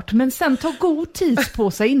självklart, men sen ta god tid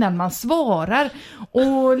på sig innan man svarar.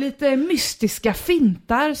 Och lite mystiska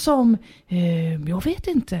fintar som jag vet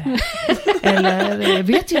inte. Eller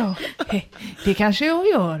vet jag? Det kanske jag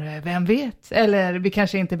gör, vem vet? Eller vi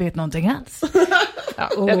kanske inte vet någonting alls. Ja,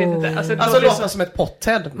 jag vet inte. Alltså det låter som ett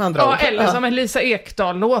pothead med andra ord. Eller som en Lisa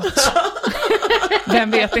Ekdahl-låt.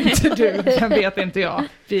 Vem vet inte du? Vem vet inte jag?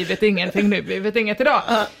 Vi vet ingenting nu, vi vet inget idag.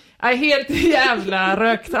 Helt jävla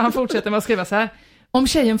rökt. Han fortsätter med att skriva så här. Om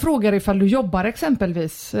tjejen frågar ifall du jobbar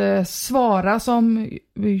exempelvis, svara som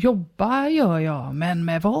jobba gör jag, men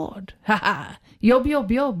med vad? Haha,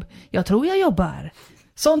 jobb. Jag tror jag jobbar.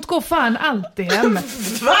 Sånt går fan alltid hem.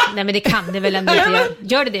 Va? Nej, men det kan det väl ändå inte göra.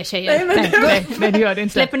 Gör det tjejer? Nej, det gör det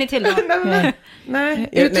inte. Släpper ni till då? Nej,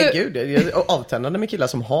 gud. Jag är avtändande med killar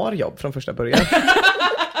som har jobb från första början.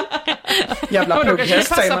 Jävla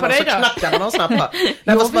plugghäst säger man och så knackar man snabbt.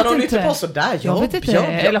 Nej, fast man håller inte på sådär. Jag vet inte,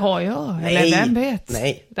 eller har jag? Nej. Eller vem vet?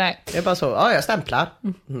 Nej, det är bara så, jag stämplar.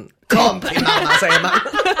 Kom till mamma, säger man.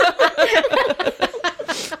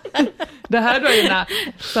 Det här då är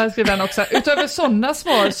så här skriver han också. Utöver sådana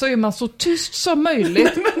svar så är man så tyst som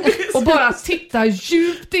möjligt och bara tittar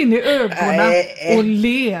djupt in i ögonen och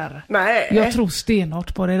ler. Nej. Jag tror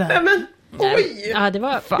stenhårt på det där. Nej, men oj! Ja, det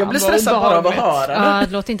var fan. Jag blir stressad bara av att höra. Ja,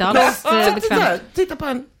 det låter inte alls bekvämt. Titta på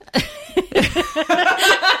en.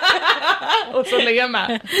 Och så ler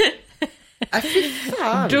med.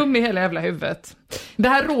 Dum i hela jävla huvudet. Det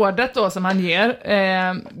här rådet då som han ger,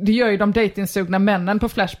 det gör ju de datingsugna männen på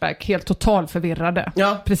Flashback helt totalförvirrade.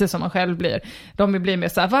 Ja. Precis som man själv blir. De blir mer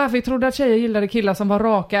såhär, va? Vi trodde att tjejer gillade killar som var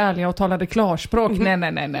raka, ärliga och talade klarspråk. Nej.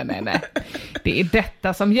 Det är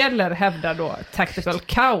detta som gäller, hävdar då Tactical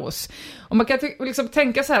Chaos. Och man kan liksom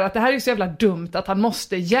tänka så här att det här är så jävla dumt att han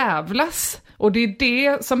måste jävlas. Och det är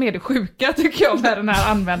det som är det sjuka tycker jag med den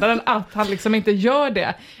här användaren. Att han liksom inte gör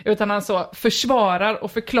det. Utan han så försvarar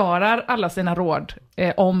och förklarar alla sina råd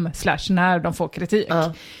om/när de får kritik.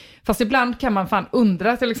 Fast ibland kan man fan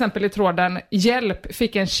undra, till exempel i tråden hjälp,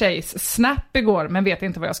 fick en tjejs snap igår men vet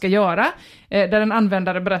inte vad jag ska göra. Där en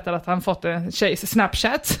användare berättar att han fått en tjejs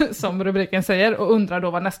snapchat som rubriken säger och undrar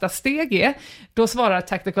då vad nästa steg är. Då svarar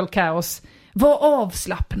Tactical Chaos, var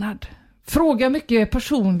avslappnad. Fråga mycket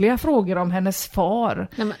personliga frågor om hennes far.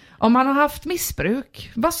 Om han har haft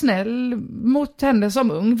missbruk. Var snäll mot henne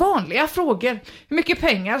som ung. Vanliga frågor. Hur mycket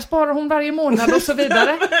pengar sparar hon varje månad och så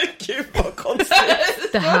vidare. Gud vad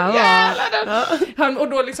konstigt. Det här var... Och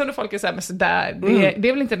då liksom när folk är så här, men så där, det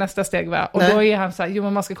är väl inte nästa steg va? Och då är han så här, jo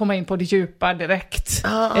men man ska komma in på det djupa direkt.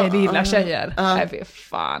 Det gillar tjejer. Nej fy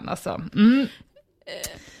fan alltså.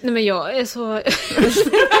 Nej men jag är så...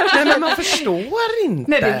 Nej men man förstår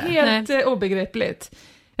inte. Nej det är helt obegripligt.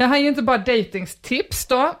 Ja, han ger inte bara datingstips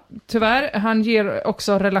då, tyvärr. Han ger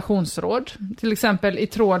också relationsråd. Till exempel i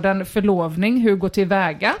tråden förlovning, hur gå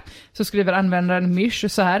tillväga. Så skriver användaren Mysh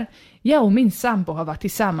så här. Jag och min sambo har varit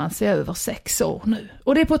tillsammans i över 6 år nu.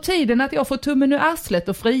 Och det är på tiden att jag får tummen ur arslet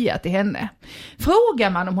och fria till henne. Frågar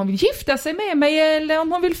man om hon vill gifta sig med mig eller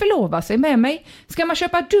om hon vill förlova sig med mig? Ska man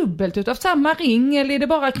köpa dubbelt utav samma ring eller är det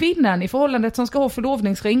bara kvinnan i förhållandet som ska ha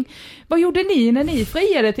förlovningsring? Vad gjorde ni när ni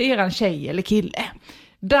friade till eran tjej eller kille?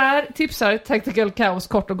 Där tipsar Tactical Chaos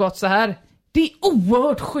kort och gott så här. Det är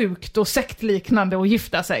oerhört sjukt och sektliknande att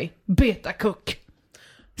gifta sig. Beta-kuck.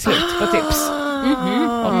 Slut på tips.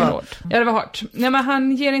 Ja, det var hårt. Nej, men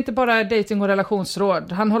han ger inte bara dating- och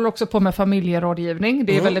relationsråd. Han håller också på med familjerådgivning.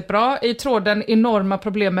 Det är väldigt bra. I tråden enorma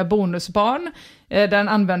problem med bonusbarn. Där en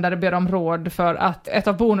användare ber om råd för att ett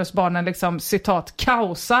av bonusbarnen liksom, citat,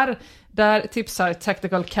 kaosar. Där tipsar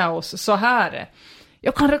Tactical Chaos så här.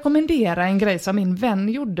 Jag kan rekommendera en grej som min vän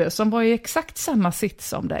gjorde som var i exakt samma sits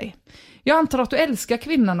som dig. Jag antar att du älskar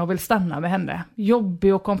kvinnan och vill stanna med henne.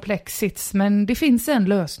 Jobbig och komplex sits, men det finns en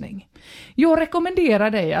lösning. Jag rekommenderar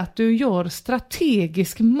dig att du gör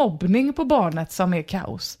strategisk mobbning på barnet som är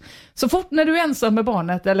kaos. Så fort när du är ensam med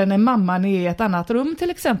barnet eller när mamman är i ett annat rum till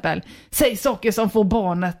exempel, säg saker som får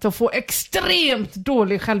barnet att få extremt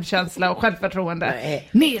dålig självkänsla och självförtroende.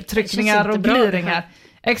 Nedtryckningar och gliringar.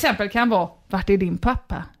 Exempel kan vara, vart är din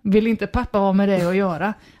pappa? Vill inte pappa ha med dig att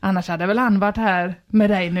göra? Annars hade väl han varit här med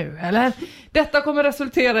dig nu, eller? Detta kommer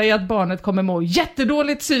resultera i att barnet kommer må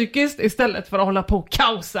jättedåligt psykiskt istället för att hålla på och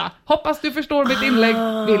kaosa. Hoppas du förstår mitt inlägg,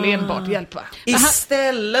 vill enbart hjälpa.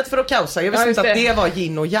 Istället för att kaosa, jag visste inte att det var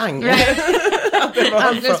yin och yang.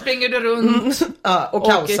 Antingen springer du runt och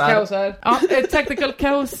kaosar. Ja, Tactical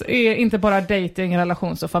Chaos är inte bara dating,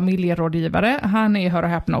 relations- och familjerådgivare. Han är, hör och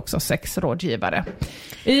häpna, också sexrådgivare.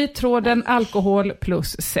 I tråden alkohol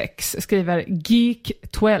plus sex skriver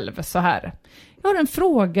Geek12 så här. Jag har en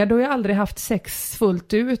fråga då jag aldrig haft sex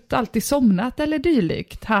fullt ut, alltid somnat eller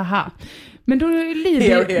dylikt. Haha. Men då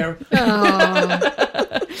lider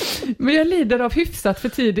Men jag lider av hyfsat för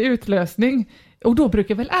tidig utlösning. Och då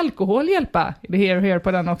brukar väl alkohol hjälpa? Det är here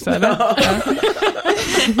på den också, eller?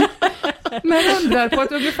 Men undrar på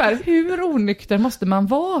att ungefär hur onykter måste man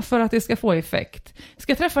vara för att det ska få effekt?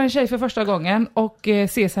 Ska träffa en tjej för första gången och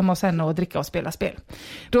ses hemma hos henne och dricka och spela spel.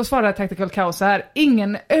 Då svarar Tactical Chaos så här.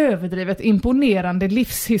 Ingen överdrivet imponerande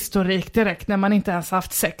livshistorik direkt när man inte ens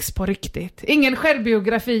haft sex på riktigt. Ingen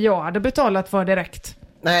självbiografi jag hade betalat för direkt.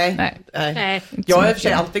 Nej. Jag är i och för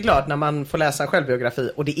sig alltid glad när man får läsa en självbiografi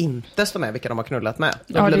och det inte står med vilka de har knullat med.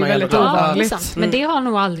 Då blir det är väldigt ovanligt. Men det har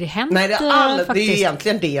nog aldrig hänt. Nej, det är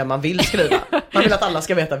egentligen det man vill skriva. Man vill att alla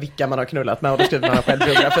ska veta vilka man har knullat med och då skriver man en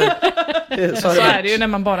självbiografi. Så är det ju när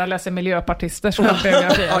man bara läser miljöpartisters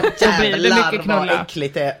självbiografi. Då blir det mycket knulla. Vad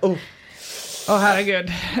äckligt det är.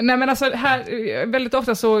 Herregud. Nej, men alltså här, väldigt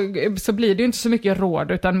ofta så blir det ju inte så mycket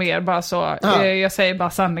råd utan mer bara så, jag säger bara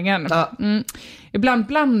sanningen. Ibland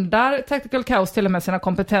blandar Tactical Chaos till och med sina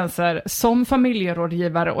kompetenser som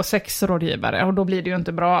familjerådgivare och sexrådgivare och då blir det ju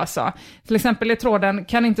inte bra alltså. Till exempel i tråden,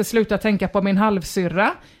 kan inte sluta tänka på min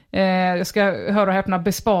halvsyrra. Jag ska höra och häpna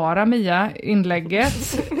bespara Mia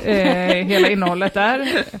inlägget, hela innehållet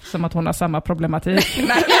där, som att hon har samma problematik.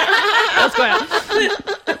 Nej, jag skojar.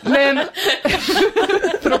 Men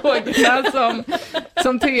frågorna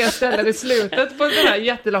som Thea ställer i slutet på den här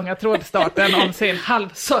jättelånga trådstarten om sin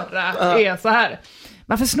halvsyrra är så här.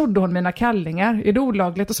 Varför snodde hon mina kallingar? Är det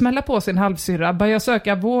olagligt att smälla på sin halvsyrra? Bör jag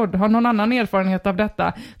söka vård? Har någon annan erfarenhet av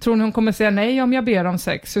detta? Tror ni hon kommer säga nej om jag ber om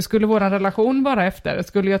sex? Hur skulle vår relation vara efter?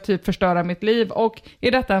 Skulle jag typ förstöra mitt liv? Och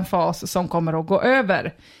är detta en fas som kommer att gå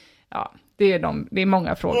över? Ja, det är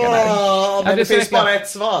många frågor där. Men det finns bara ett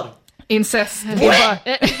svar. Incest. Det är bara...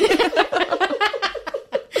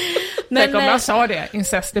 Tänk om jag sa det.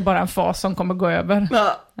 Incest är bara en fas som kommer gå över.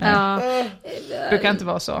 Det kan inte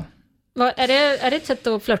vara så. Är det ett sätt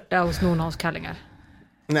att flirta hos någon hos kallingar?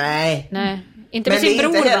 Nej. Inte med sin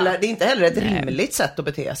bror, det är inte heller ett rimligt sätt att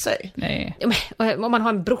bete sig. Nej. Om man har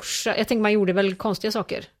en brorsa, jag tänker man gjorde väl konstiga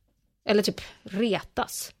saker. Eller typ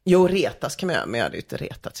retas. Jo, retas kan man göra, men jag hade ju inte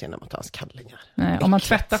retats genom att ha hans kallingar. Nej, om man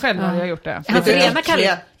tvättar själv hade jag gjort det. Vet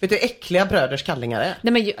du hur äckliga bröders kallingar är?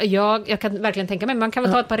 Nej, men jag kan verkligen tänka mig, man kan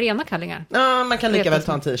väl ta ett par rena kallingar. Ja, man kan lika väl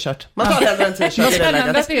ta en t-shirt. Man tar hellre en t-shirt i det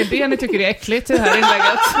spännande att det är det ni tycker är äckligt i det här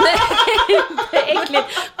inlägget. Nej, det är äckligt.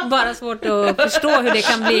 Bara svårt att förstå hur det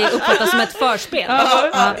kan bli uppfattat som ett förspel.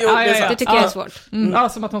 Det tycker jag är svårt. Ja,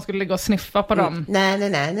 som att hon skulle ligga och sniffa på dem. Nej.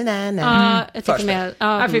 Jag tycker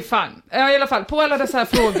mer... fy fan. Ja, i alla fall, på alla dessa här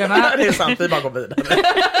frågorna. Det är sant, vi bara går vidare.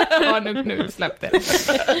 Ja, nu släpp det.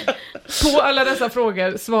 På alla dessa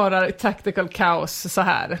frågor svarar Tactical Chaos så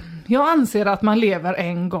här. Jag anser att man lever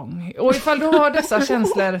en gång. Och ifall du har dessa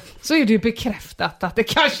känslor så är det ju bekräftat att det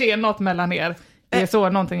kanske är något mellan er. Det är så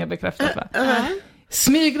någonting är bekräftat, va?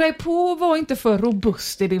 Smyg dig på och var inte för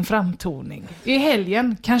robust i din framtoning. I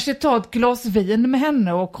helgen kanske ta ett glas vin med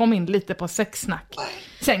henne och kom in lite på sexsnack.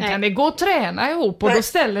 Sen kan det gå och träna ihop och då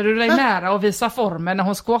ställer du dig nära och visar formen när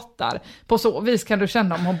hon squattar. På så vis kan du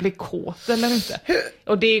känna om hon blir kåt eller inte.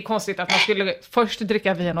 Och det är konstigt att man skulle först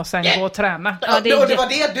dricka vin och sen gå och träna. Ja, det var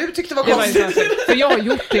det du tyckte var konstigt. För jag har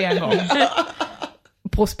gjort det en gång.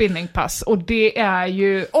 På spinningpass. Och det är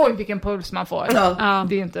ju... Oj, vilken puls man får. Ja.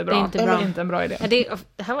 Det är inte bra. Det är inte en bra idé. Ja,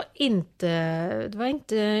 det här var inte... Det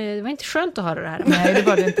var inte skönt att höra det här. Nej, det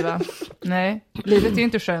var det inte, va? Nej, livet är ju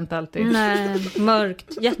inte skönt alltid. Nej,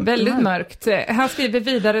 mörkt. Väldigt mörkt. Han skriver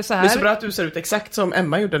vidare så här. Det är så bra att du ser ut exakt som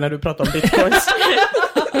Emma gjorde när du pratade om bitcoins.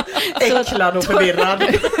 Äcklad och förvirrad.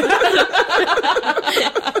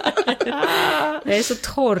 Jag är så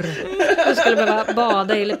torr. Jag skulle behöva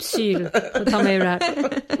bada i Lypsyl och ta mig ur det här.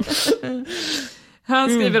 Han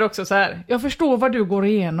skriver också så här. Jag förstår vad du går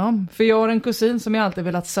igenom. För jag har en kusin som jag alltid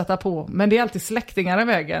velat sätta på. Men det är alltid släktingar i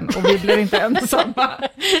vägen. Och vi blir inte ensamma.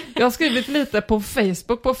 Jag har skrivit lite på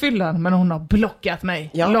Facebook på fyllan. Men hon har blockat mig.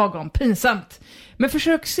 Ja. Lagom pinsamt. Men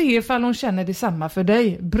försök se ifall hon känner detsamma för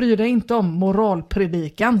dig. Bry dig inte om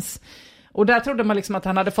moralpredikans. Och där trodde man liksom att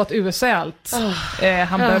han hade fått ur sig allt.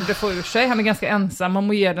 Han behövde få ur sig. Han är ganska ensam om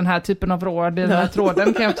att ge den här typen av råd i den här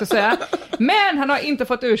tråden, kan jag också säga. Men han har inte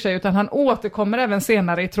fått ur sig, utan han återkommer även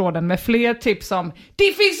senare i tråden med fler tips om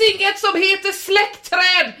det finns inget som heter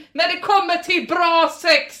släktträd när det kommer till bra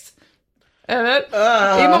sex.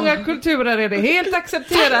 Eller? I många kulturer är det helt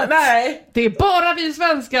accepterat. Nej. Det är bara vi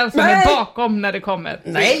svenskar som är bakom när det kommer.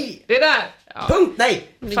 Nej. Det där. Ja. Punkt, nej.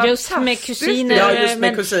 Just med kusiner. Ja, just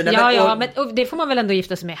med kusiner. Men det får man väl ändå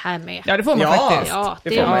gifta sig med här med. Ja, det får man faktiskt. Ja,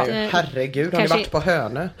 det får man ju. Herregud, har ni varit på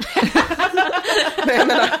Hönö? Nej, jag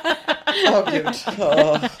menar... Gud.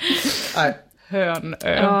 Nej. Hönö.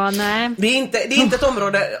 Ja, nej. Det är inte ett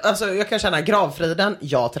område, alltså jag kan känna gravfriden,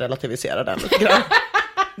 jag relativiserar den lite grann.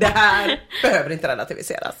 Det här behöver inte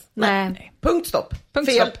relativiseras. Nej. Punkt stopp. Fel.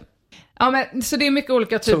 Stopp. Ja, men så det är mycket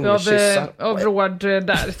olika typer av råd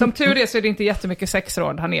där. Som tur är så är det inte jättemycket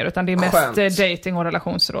sexråd här nere, utan det är mest dating och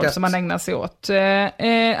relationsråd som man ägnar sig åt.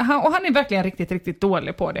 Och han är verkligen riktigt, riktigt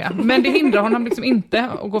dålig på det. Men det hindrar honom liksom inte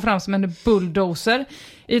att gå fram som en bulldozer.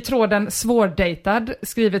 I tråden svårdejtad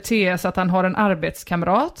skriver TS att han har en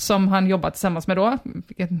arbetskamrat som han jobbat tillsammans med då,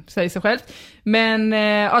 vilket säger sig självt. Men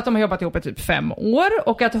att de har jobbat ihop i typ 5 år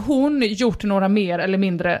och att hon gjort några mer eller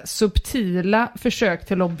mindre subtila försök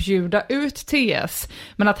till att bjuda ut TS.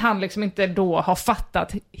 Men att han liksom inte då har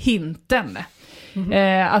fattat hinten.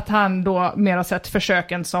 Att han då mer har sett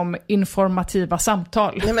försöken som informativa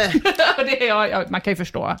samtal. Man kan ju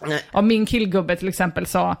förstå. Om min killgubbe till exempel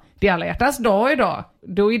sa det är alla hjärtans dag idag,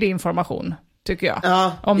 då är det information, tycker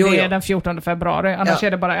jag. Om det är den 14 februari. Annars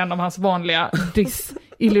är det bara en av hans vanliga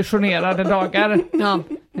disillusionerade dagar.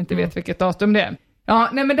 Inte vet vilket datum det är. Ja,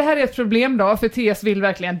 nej, men det här är ett problem då, för TS vill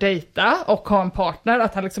verkligen dejta och ha en partner,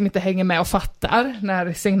 att han liksom inte hänger med och fattar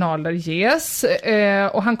när signaler ges.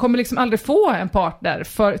 Och han kommer liksom aldrig få en partner,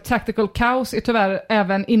 för Tactical Chaos är tyvärr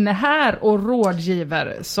även inne här och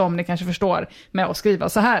rådgiver, som ni kanske förstår, med att skriva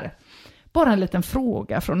så här. Bara en liten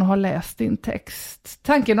fråga från att ha läst din text.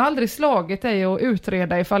 Tanken har aldrig slagit dig att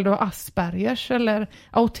utreda ifall du har Aspergers eller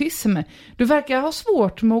autism. Du verkar ha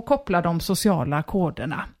svårt med att koppla de sociala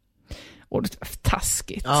koderna. Och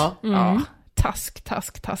taskigt. Ja,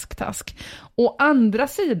 task. Å andra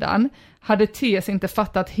sidan hade TS inte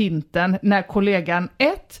fattat hinten när kollegan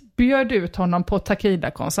 1 bjöd ut honom på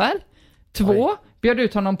Takida-konsert. 2 bjöd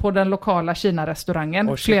ut honom på den lokala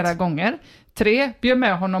Kina-restaurangen flera gånger. 3 bjöd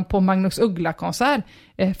med honom på Magnus Uggla-konsert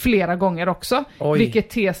flera gånger också. Vilket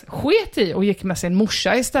TS sket i och gick med sin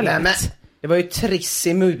morsa istället. Nej, det var ju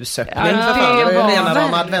trissimusöppning. Det var ju rena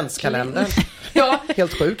om adventskalendern. Ja.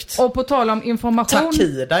 Helt sjukt. Och på tal om information...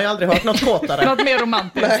 Takida, jag har aldrig hört något kåtare. Något mer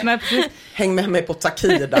romantiskt. Nej, häng med mig på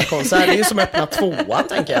Takida-konsert. Det är ju som öppna 2:an,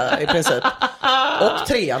 tänker jag, i princip. Och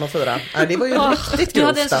 3:an och 4:an. Det var ju riktigt grovt. Du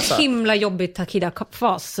hade en så himla jobbig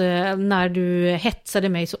Takida-fas när du hetsade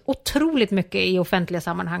mig så otroligt mycket i offentliga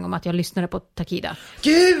sammanhang om att jag lyssnade på Takida.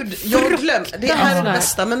 Gud, jag glömde. Det här är det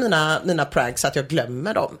bästa med mina pranks, att jag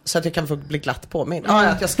glömmer dem. Så att jag kan få bli glatt på mig.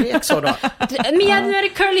 Att jag skrek så då. Mia, nu är det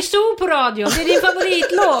Curly Sue på radio. Det är din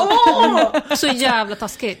favoritlåt. Så jävla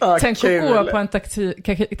taskigt. Tänk att gå på en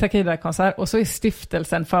Takida-konsert och så är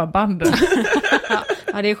stiftelsen förband.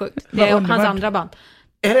 Ja, det är sjukt. Det är hans andra band.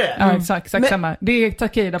 Är det? Ja, exakt samma. Det är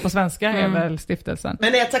Takida på svenska är väl stiftelsen.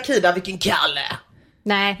 Men är Takida vilken Kalle?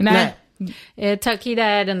 Nej. Takida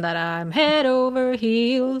är den där I'm head over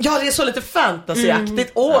heels. Ja, det är så lite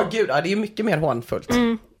fantasyaktigt. Gud, det är ju mycket mer hånfullt.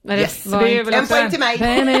 Yes. Det är väl en poäng till mig. Det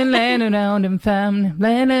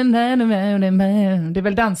är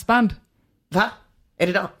väl dansband? Va? Är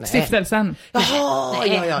det då? Stiftelsen. Jaha,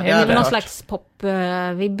 ja. Det är väl någon slags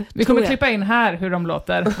pop-vibb. Vi kommer klippa in här hur de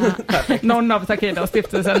låter. Någon av Takida och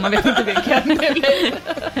Stiftelsen, man vet inte vilken.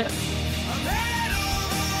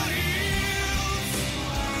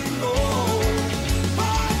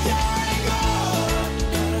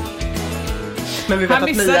 Men vi vet han att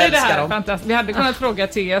missade det här fantastiskt. Vi hade kunnat fråga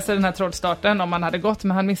TS i den här trådstarten om han hade gått,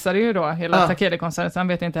 men han missade ju då hela Takida-konserten, så han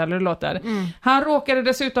vet inte heller hur det låter. Han råkade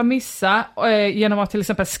dessutom missa genom att till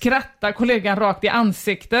exempel skratta kollegan rakt i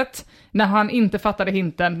ansiktet när han inte fattade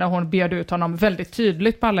hinten när hon bjöd ut honom väldigt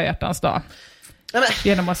tydligt på alla hjärtans dag.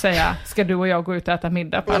 Genom att säga, ska du och jag gå ut och äta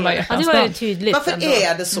middag på alla hjärtans dag? Det var ju tydligt. Varför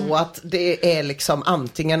är det så att det är liksom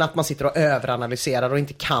antingen att man sitter och överanalyserar och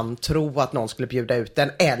inte kan tro att någon skulle bjuda ut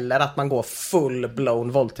den, eller att man går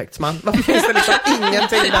full-blown våldtäktsman? Varför finns det liksom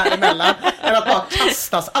ingenting däremellan än att bara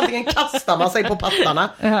kastas? Antingen kastar man sig på pattarna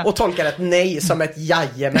och tolkar ett nej som ett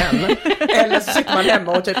jajamän, eller så sitter man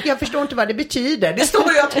hemma och typ, jag förstår inte vad det betyder. Det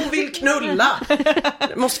står ju att hon vill knulla.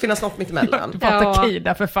 Det måste finnas något mitt emellan.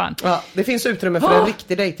 Takida för fan. Ja, det finns utrymme för en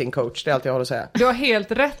riktig datingcoach, det är allt jag har att säga. Du har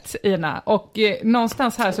helt rätt, Ina. Och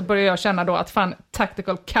någonstans här så börjar jag känna då att fan,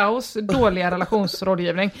 Tactical Chaos dåliga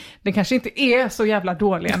relationsrådgivning, det kanske inte är så jävla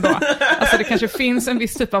dålig ändå. Alltså det kanske finns en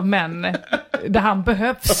viss typ av män där han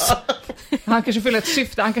behövs. Han kanske fyller ett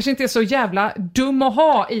syfte. Han kanske inte är så jävla dum att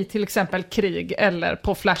ha i till exempel krig eller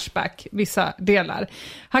på Flashback, vissa delar.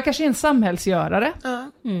 Han kanske är en samhällsgörare.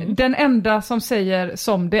 Den enda som säger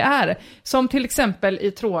som det är. Som till exempel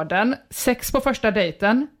i tråden, sex på första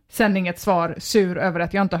dejten, sen inget svar, sur över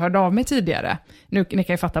att jag inte hörde av mig tidigare. Nu ni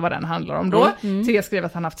kan ju fatta vad den handlar om då. T skrev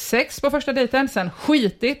att han haft sex på första dejten, sen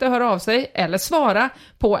skitit att höra av sig eller svara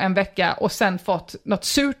på en vecka och sen fått något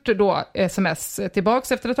surt då sms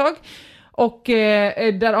tillbaks efter ett tag. Och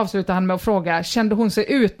där avslutar han med att fråga, kände hon sig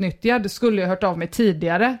utnyttjad? Skulle jag hört av mig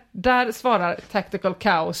tidigare? Där svarar Tactical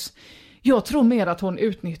Chaos, jag tror mer att hon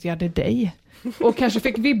utnyttjade dig. Och kanske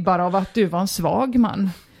fick vibbar av att du var en svag man.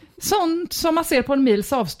 Sånt som man ser på en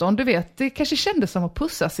mils avstånd, du vet, det kanske kändes som att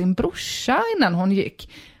pussa sin brorsa innan hon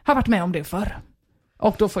gick. Har varit med om det förr.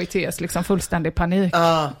 Och då får ju TS liksom fullständig panik.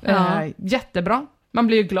 Jättebra. Man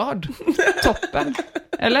blir ju glad. Toppen.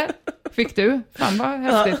 Eller? Fick du? Fan vad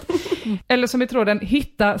häftigt. Eller som i tråden,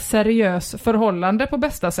 hitta seriös förhållande på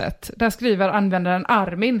bästa sätt. Där skriver användaren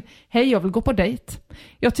Armin, hej jag vill gå på dejt.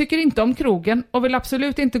 Jag tycker inte om krogen och vill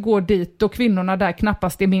absolut inte gå dit då kvinnorna där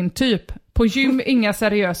knappast är min typ. På gym inga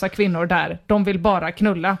seriösa kvinnor där. De vill bara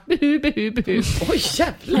knulla. Behu. Oj,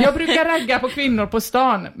 jävlar. Jag brukar ragga på kvinnor på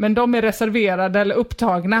stan, men de är reserverade eller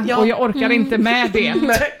upptagna och jag orkar inte med det.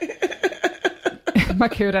 Man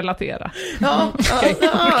kan ju relatera.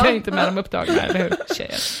 Jag kan inte med de upptagna, eller hur,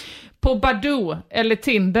 tjejer? På Badoo eller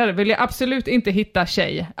Tinder vill jag absolut inte hitta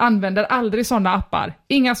tjej. Använder aldrig sådana appar.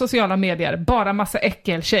 Inga sociala medier, bara massa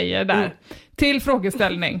äckeltjejer där. Till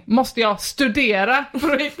frågeställning, måste jag studera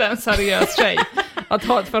för att hitta en seriös tjej att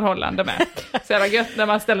ha ett förhållande med? Så är det gött när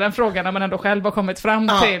man ställer en fråga när man ändå själv har kommit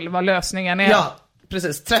fram till vad lösningen är. Ja,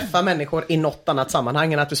 precis. Träffa människor i något annat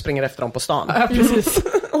sammanhang än att du springer efter dem på stan. Ja, precis.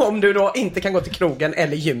 Om du då inte kan gå till krogen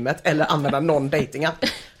eller gymmet eller använda någon datingapp,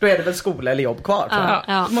 då är det väl skola eller jobb kvar.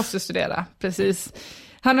 Ja, måste studera, precis.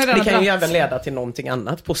 Det kan ju även leda till någonting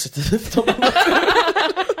annat positivt.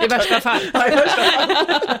 I värsta fall.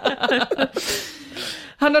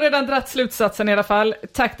 Han har redan dratt slutsatsen i alla fall.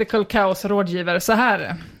 Tactical Chaos rådgivare så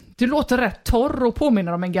här. Du låter rätt torr och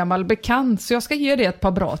påminner om en gammal bekant, så jag ska ge dig ett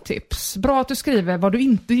par bra tips. Bra att du skriver vad du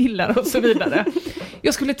inte gillar och så vidare.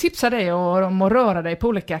 Jag skulle tipsa dig om att röra dig på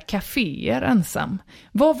olika kaféer ensam.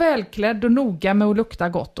 Var välklädd och noga med att lukta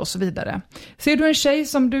gott och så vidare. Ser du en tjej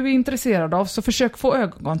som du är intresserad av så försök få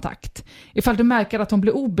ögonkontakt. Ifall du märker att hon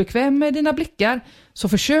blir obekväm med dina blickar så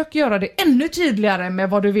försök göra det ännu tydligare med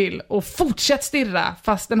vad du vill och fortsätt stirra,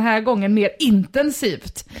 fast den här gången mer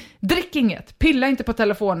intensivt. Drick inget, pilla inte på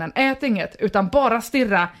telefonen, ät inget, utan bara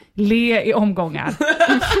stirra, le i omgångar.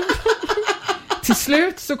 Till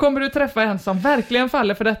slut så kommer du träffa en som verkligen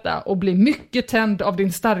faller för detta och blir mycket tänd av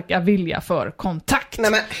din starka vilja för kontakt.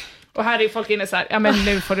 Nej, men... Och här är folk inne så här, ja men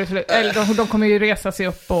nu får du eller de kommer ju resa sig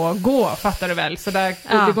upp och gå, fattar du väl? Så där,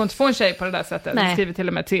 det går inte få en tjej på det där sättet. Nej. Skriver till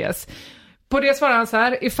och med TS. På det svarar han så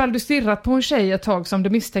här, ifall du stirrat på en tjej ett tag som du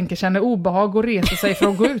misstänker känner obehag och reser sig för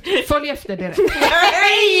att gå ut, följ efter direkt.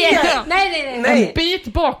 Nej. En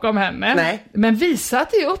bit bakom henne. Nej. Men visa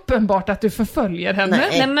att det är uppenbart att du förföljer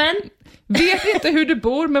henne. Nej. Vet inte hur du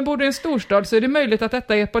bor, men bor du i en storstad så är det möjligt att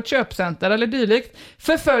detta är på ett köpcenter eller dylikt.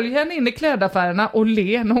 Förfölj henne in i klädaffärerna och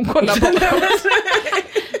le när hon kollar på dig.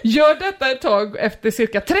 Gör detta ett tag, efter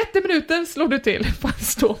cirka 30 minuter slår du till. Bara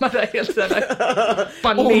står man där helt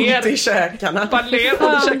ont i käkarna.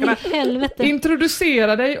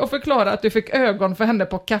 Introducera dig och förklara att du fick ögon för henne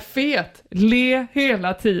på kaféet. Le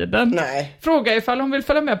hela tiden. Nej. Fråga ifall hon vill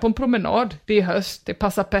följa med på en promenad. Det är höst, det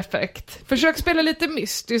passar perfekt. Försök spela lite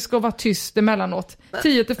mystisk och vara tyst emellanåt.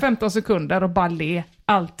 10-15 sekunder och bara le.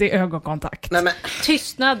 Alltid ögonkontakt. Nej, men...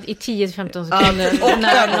 Tystnad i 10-15 sekunder. Och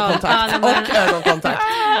ögonkontakt.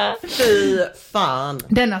 Fy fan.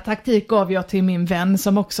 Denna taktik gav jag till min vän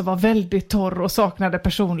som också var väldigt torr och saknade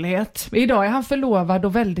personlighet. Idag är han förlovad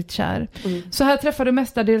och väldigt kär. Så här träffar du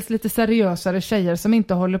mestadels lite seriösare tjejer som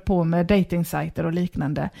inte håller på med datingsajter och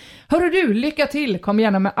liknande. Hörru du, lycka till. Kom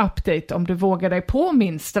gärna med update om du vågar dig på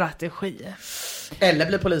min strategi. Eller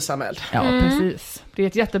bli polisanmäld. Ja, precis. Det är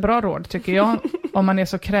ett jättebra råd tycker jag. Om man är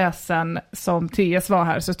så kräsen som TS var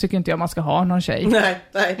här så tycker inte jag man ska ha någon tjej. Nej,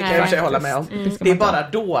 det kan jag hålla med om. Det är bara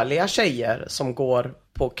dåliga tjejer som går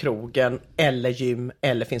på krogen eller gym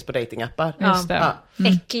eller finns på datingappar. Just det. Ja.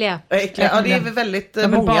 Äckliga. Ja, det är väl väldigt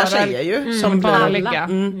många bara, tjejer ju som bara blir... ligga.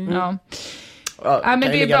 Ja. Ja, men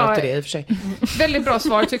det är bra, det i och för sig. Väldigt bra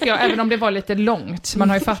svar tycker jag, även om det var lite långt. Man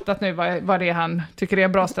har ju fattat nu vad det är han tycker är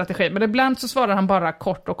en bra strategi. Men ibland så svarar han bara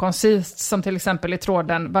kort och koncist, som till exempel i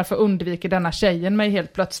tråden varför undviker denna tjejen mig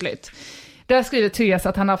helt plötsligt. Där skriver Therese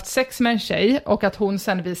att han har haft sex med en tjej och att hon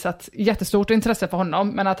sen visat jättestort intresse för honom,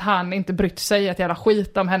 men att han inte brytt sig ett jävla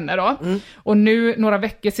skit om henne då. Och nu, några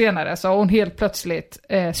veckor senare, så har hon helt plötsligt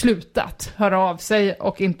slutat höra av sig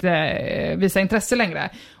och inte visa intresse längre.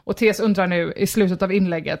 Och Therese undrar nu i slutet av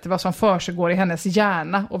inlägget vad som försiggår i hennes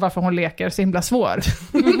hjärna och varför hon leker så himla svår.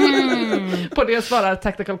 På det svarar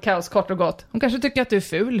Tactical Chaos kort och gott. Hon kanske tycker att du är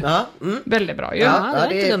ful. Ja, väldigt bra ju. Ja,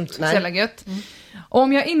 det är inte dumt. Och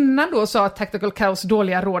om jag innan då sa att Tactical Chaos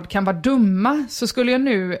dåliga råd kan vara dumma, så skulle jag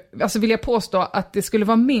nu vilja påstå att det skulle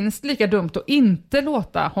vara minst lika dumt att inte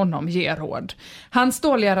låta honom ge råd. Hans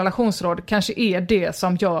dåliga relationsråd kanske är det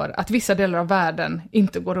som gör att vissa delar av världen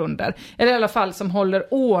inte går under. Eller i alla fall som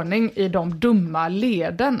håller ordning i de dumma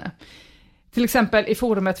leden. Till exempel i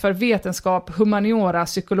forumet för vetenskap, humaniora,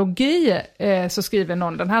 psykologi så skriver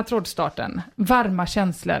någon den här trådstarten. Varma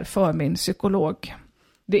känslor för min psykolog.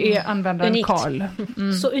 Det är användaren Karl.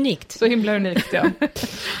 Så unikt. Så himla unikt, ja.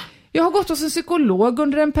 Jag har gått hos en psykolog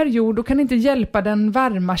under en period och kan inte hjälpa den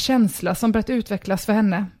varma känsla som börjat utvecklas för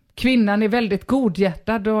henne. Kvinnan är väldigt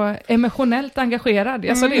godhjärtad och emotionellt engagerad.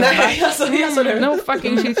 Jag sa det. No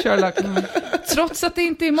fucking shit, Sherlock. Trots att det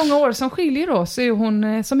inte är många år som skiljer oss så är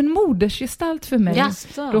hon som en modersgestalt för mig.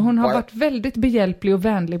 Då hon har varit väldigt behjälplig och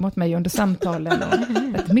vänlig mot mig under samtalen och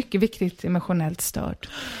ett mycket viktigt emotionellt stöd.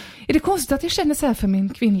 Är det konstigt att jag känner så här för min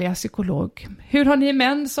kvinnliga psykolog? Hur har ni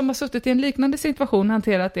män som har suttit i en liknande situation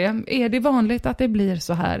hanterat det? Är det vanligt att det blir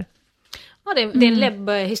så här? Ja, det är en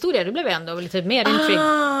läbb-historia. Det blev ändå lite mer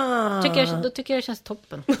intrigued. Då tycker jag det känns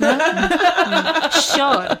toppen.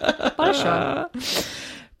 Kör. Bara kör.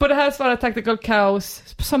 På det här svarar Tactical Chaos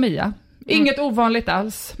Samia. Inget ovanligt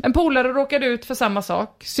alls. En polare råkade ut för samma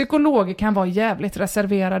sak. Psykologer kan vara jävligt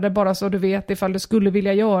reserverade, bara så du vet ifall du skulle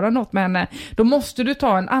vilja göra något med henne. Då måste du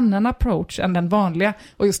ta en annan approach än den vanliga.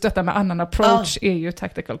 Och just detta med annan approach är ju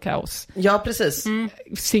Tactical Chaos. Ja, precis.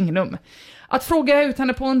 Signum. Att fråga ut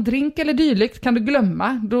henne på en drink eller dylikt kan du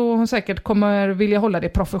glömma, då hon säkert kommer vilja hålla det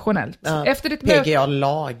professionellt. Efter ditt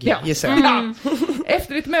PGA-lag, gissar jag.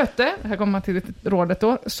 Efter ditt möte, här kommer man till rådet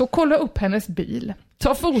då, så kolla upp hennes bil.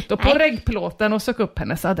 Ta foto på reggplåten och sök upp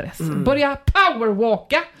hennes adress. Börja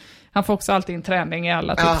powerwalka. Han får också alltid en träning i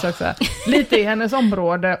alla tips också. Lite i hennes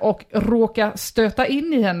område och råka stöta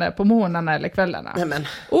in i henne på morgnarna eller kvällarna. Nämen.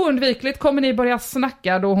 Oundvikligt kommer ni börja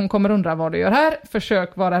snacka då hon kommer undra vad du gör här.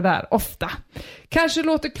 Försök vara där ofta. Kanske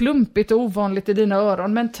låter klumpigt och ovanligt i dina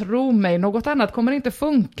öron, men tro mig, något annat kommer inte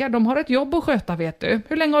funka. De har ett jobb att sköta, vet du.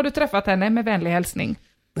 Hur länge har du träffat henne? Med vänlig hälsning.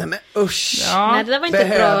 Nej men usch. Ja. Nej, det var inte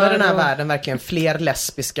behöver bra den här världen verkligen fler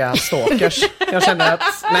lesbiska stalkers? Jag känner att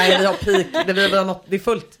nej, vi har peak. Det är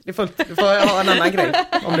fullt. Du får ha en annan grej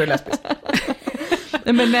om du är lesbisk.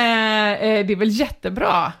 Nej, men det är väl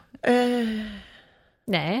jättebra.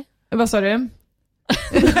 Nej. Vad sa du?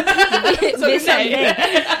 Nej.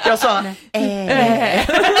 Jag sa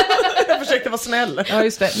jag försökte vara snäll. Ja,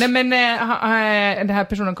 just det. Nej, men den här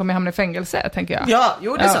personen kommer hamna i fängelse, tänker jag. Ja,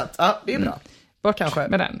 jo, det är sant. Ja, det är bra. Bort kanske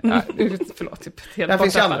med den. Ja, förlåt. Det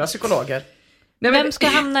finns ju andra psykologer. Nej, vem ska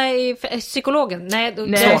hamna i psykologen? Nej,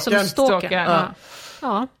 den som stalker. Ja.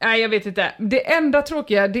 Ja. Nej, jag vet inte. Det enda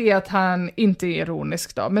tråkiga det är att han inte är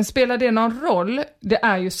ironisk då. Men spelar det någon roll? Det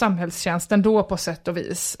är ju samhällstjänsten då på sätt och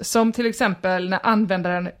vis. Som till exempel när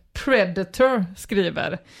användaren Predator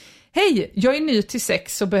skriver: Hej, jag är ny till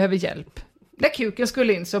sex och behöver hjälp. När kuken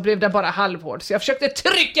skulle in så blev den bara halvhård, så jag försökte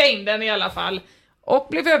trycka in den i alla fall. Och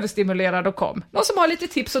blev överstimulerad och kom. Någon som har lite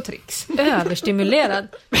tips och tricks. Överstimulerad?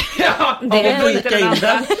 Ja, det är inte in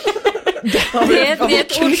den. Det är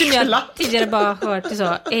ett ord som jag tidigare bara hört i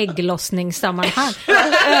så ägglossningssammanhang.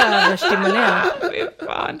 Överstimulerad.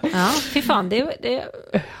 Ja, fy fan.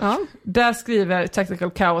 Ja. Där skriver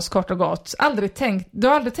Tactical Chaos kort och gott: du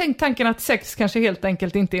har aldrig tänkt tanken att sex kanske helt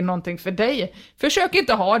enkelt inte är någonting för dig. Försök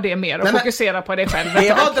inte ha det mer och fokusera på dig själv. Det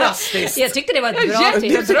var drastiskt. Jag tyckte det var ett bra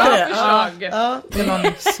jättebra förslag. Till någon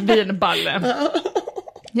svinballe.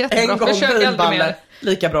 Jättebra. En gång vinballe,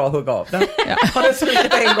 lika bra att hugga av den. Har den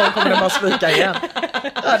svikit en gång kommer den bara svika igen.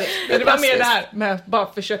 Det var mer det här med att bara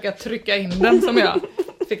försöka trycka in den som jag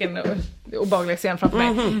fick en obehaglig scen framför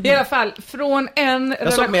mig. I alla fall, från en...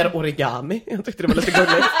 Jag såg mer origami. Jag tyckte det var lite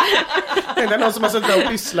gulligt. Det är någon som har suttit och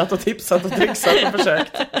pysslat och tipsat och trixat och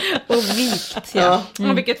försökt. Och vikt, ja.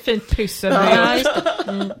 Och vilket fint pyssel.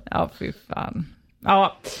 Ja, fy fan.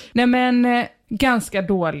 Ja, nej men ganska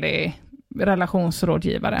dålig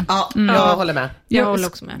relationsrådgivare. Ja, jag håller med. Jag håller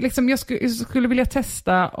också med. Liksom, jag skulle vilja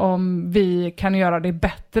testa om vi kan göra det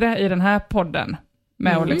bättre i den här podden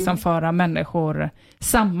med att liksom föra människor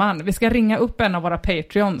samman. Vi ska ringa upp en av våra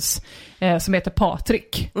Patreons som heter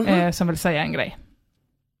Patrik som vill säga en grej.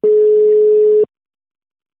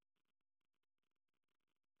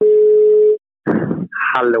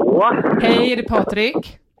 Hallå? Hej, är det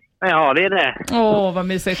Patrik? Ja, det är det. Åh, vad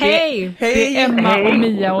mysigt. Hej! Det är Emma och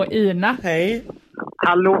Mia och Ina. Hej.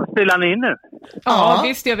 Hallå, spelar ni in nu? Ja,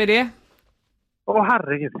 visst gör vi det. Åh,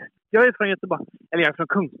 herregud. Jag är från Göteborg. Eller jag är från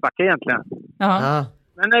Kungsbacka egentligen. Ja.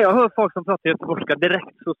 Men när jag hör folk som pratar göteborgska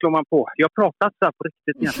direkt så slår man på. Jag pratar så här på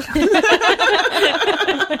riktigt egentligen.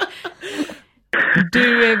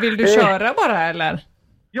 Vill du köra bara, eller?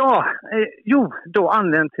 Ja, då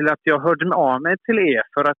anledningen till att jag hörde av mig till er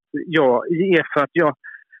för att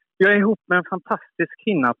jag är ihop med en fantastisk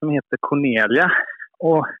kvinna som heter Cornelia.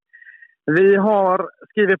 Och vi har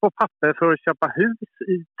skrivit på papper för att köpa hus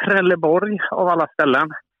i Trelleborg av alla ställen.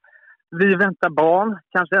 Vi väntar barn,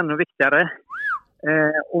 kanske ännu viktigare.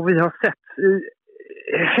 Och vi har sett i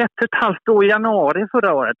 1,5 år i januari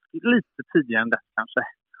förra året. Lite tidigare än det kanske.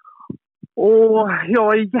 Och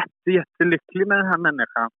jag är jättelycklig med den här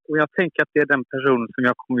människan. Och jag tänker att det är den person som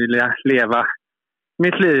jag kommer vilja leva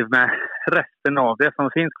mitt liv med resten av det som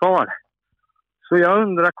finns kvar. Så jag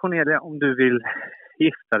undrar, Cornelia, om du vill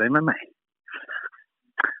gifta dig med mig.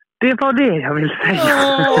 Det var det jag vill säga.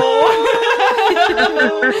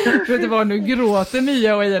 Vet du vad, nu gråter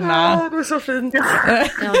Mia och Ina. Ja, det är så fint. Ja,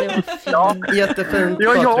 det var fint. Ja, jättefint.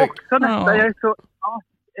 Ja, jag också nästan. Jag är så...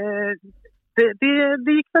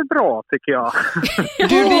 Det gick väl bra, tycker jag.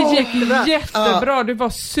 Det gick jättebra. Du var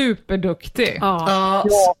superduktig. Ja,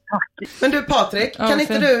 tack. Men du, Patrik,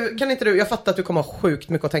 kan inte du, jag fattar att du kommer ha sjukt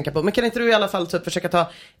mycket att tänka på, men kan inte du i alla fall typ försöka ta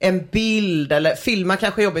en bild eller filma,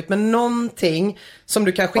 kanske jobbigt, men någonting som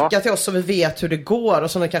du kan skicka till oss så vi vet hur det går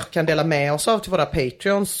och som vi kanske kan dela med oss av till våra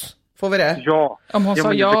Patreons. Får vi det? Ja. Om hon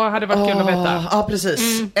sa ja hade varit kul att veta. Ja,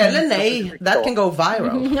 precis. Eller nej, that can go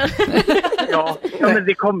viral. Ja, men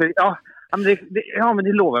det kommer... Ja, men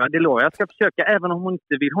det lovar jag. Jag ska försöka, även om hon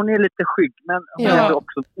inte vill. Hon är lite skygg, men hon är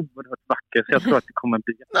också oerhört vacker. Så jag tror att det kommer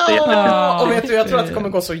bli jättefint. Och vet du, jag tror att det kommer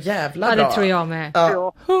gå så jävla bra. Ja, det tror jag med.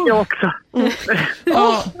 Ja, jag också.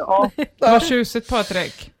 Vad tjusigt,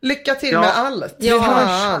 Patrik. Lycka till med allt.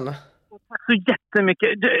 Tack så jättemycket.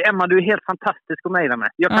 Emma, du är helt fantastisk att mejla med.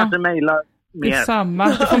 Jag kanske mejlar mer.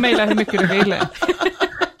 Detsamma. Du får mejla hur mycket du vill.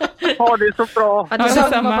 Ha det så bra. Ja,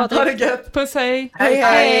 detsamma. Ha det gött. Puss, hej.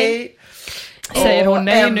 Hej. Säger hon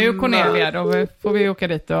nej nu, Cornelia, då får vi åka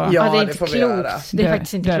dit och... Ja, det är inte klokt. Det är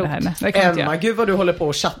faktiskt inte klokt. Emma, gud vad du håller på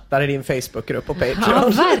och chattar i din Facebookgrupp och Patreon. Ja,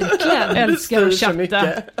 verkligen. Älskar att chatta.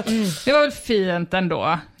 Det var väl fint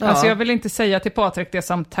ändå. Ja. Alltså jag vill inte säga till Patrik det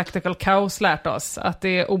som Tactical Chaos lärt oss, att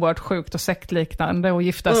det är oerhört sjukt och sektliknande att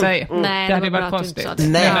gifta sig. Nej, det hade varit konstigt.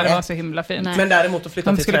 Nej, det var så himla fint. Men däremot att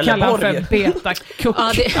flytta till Trelleborg. De skulle kalla för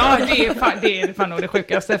beta-kuck. Det är fan nog det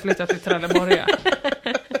sjukaste, att flytta till Trelleborg.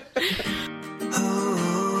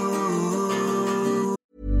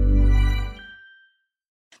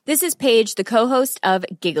 This is Paige, the co-host of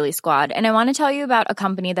Giggly Squad, and I want to tell you about a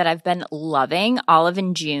company that I've been loving, Olive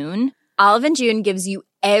 & June. Olive & June gives you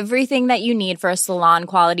everything that you need for a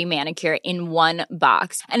salon-quality manicure in one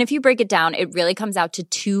box. And if you break it down, it really comes out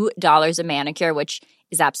to $2 a manicure, which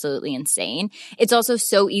is absolutely insane. It's also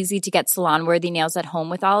so easy to get salon-worthy nails at home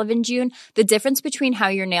with Olive & June. The difference between how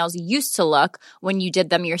your nails used to look when you did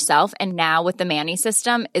them yourself and now with the Mani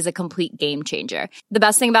system is a complete game changer. The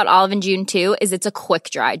best thing about Olive & June too is it's a quick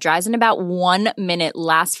dry. Dries in about 1 minute,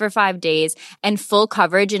 lasts for 5 days, and full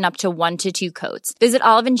coverage in up to 1 to 2 coats. Visit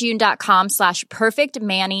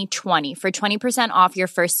oliveandjune.com/perfectmani20 for 20% off your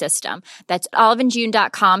first system. That's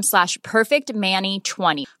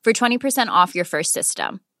oliveandjune.com/perfectmani20 for 20% off your first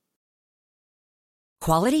system.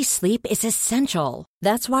 Quality sleep is essential.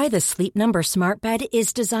 That's why the Sleep Number Smart Bed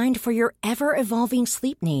is designed for your ever-evolving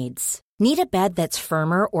sleep needs. Need a bed that's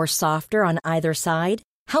firmer or softer on either side?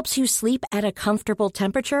 Helps you sleep at a comfortable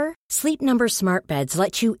temperature? Sleep Number Smart Beds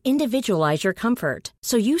let you individualize your comfort,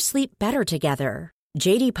 so you sleep better together.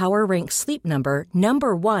 J.D. Power ranks Sleep Number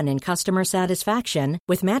 #1 in customer satisfaction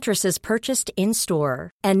with mattresses purchased in-store.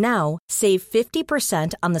 And now, save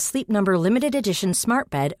 50% on the Sleep Number Limited Edition Smart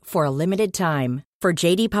Bed for a limited time. For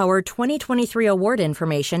J.D. Power 2023 award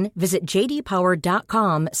information, visit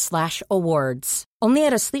jdpower.com/awards. Only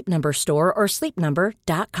at a Sleep Number store or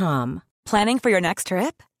sleepnumber.com. Planning for your next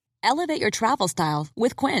trip? Elevate your travel style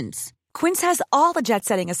with Quince. Quince has all the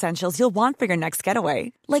jet-setting essentials you'll want for your next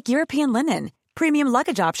getaway, like European linen, premium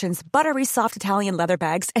luggage options, buttery soft Italian leather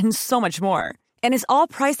bags, and so much more. And is all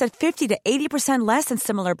priced at 50 to 80% less than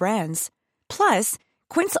similar brands. Plus,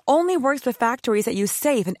 Quince only works with factories that use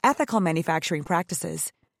safe and ethical manufacturing practices.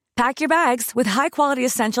 Pack your bags with high-quality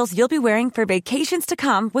essentials you'll be wearing for vacations to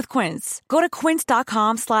come with Quince. Go to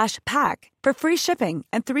quince.com/pack for free shipping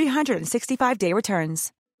and 365-day returns.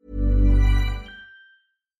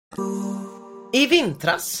 I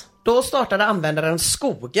vintras, då startade användaren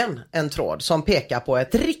Skogen en tråd som pekar på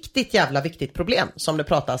ett riktigt jävla viktigt problem som det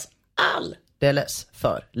pratas alldeles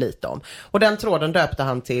för lite om. Och den tråden döpte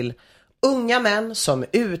han till unga män som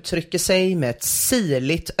uttrycker sig med ett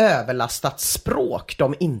sirligt överlastat språk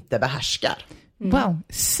de inte behärskar. Wow,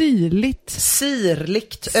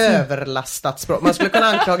 sirligt överlastat språk. Man skulle kunna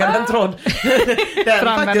anklaga den tråd den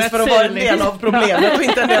faktiskt för att vara en del av problemet och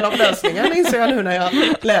inte en del av lösningen, inser jag nu när jag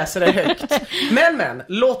läser det högt. Men,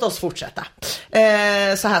 låt oss fortsätta.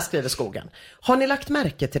 Så här skriver Skogen. Har ni lagt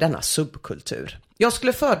märke till denna subkultur? Jag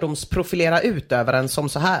skulle fördomsprofilera utövaren som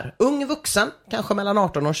så här. Ung vuxen, kanske mellan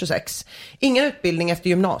 18 och 26. Ingen utbildning efter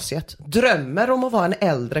gymnasiet. Drömmer om att vara en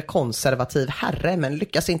äldre konservativ herre men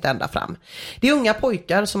lyckas inte ända fram. Det är unga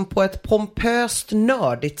pojkar som på ett pompöst,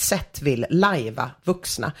 nördigt sätt vill lajva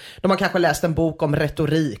vuxna. De har kanske läst en bok om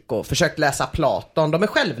retorik och försökt läsa Platon. De är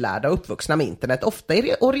självlärda och uppvuxna med internet. Ofta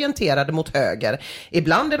är orienterade mot höger.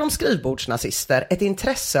 Ibland är de skrivbordsnazister. Ett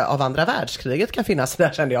intresse av andra världskriget kan finnas.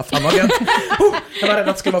 Där kände jag, fan vad gött. Jag var rädd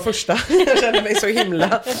att det skulle vara första. Jag kände mig så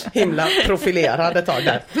himla profilerad ett tag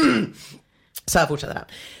där. Så här fortsätter det.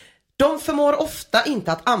 De förmår ofta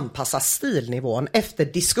inte att anpassa stilnivån efter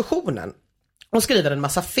diskussionen. De skriver en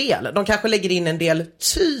massa fel. De kanske lägger in en del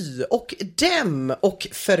ty och dem och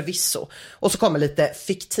förvisso. Och så kommer lite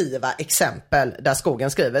fiktiva exempel där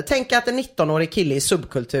Skogen skriver. Tänk att en 19-årig kille i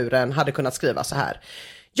subkulturen hade kunnat skriva så här.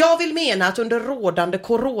 Jag vill mena att under rådande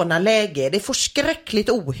coronaläge det är förskräckligt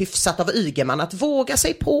ohyfsat av Ygeman att våga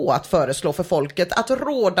sig på att föreslå för folket att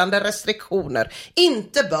rådande restriktioner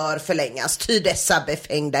inte bör förlängas, ty dessa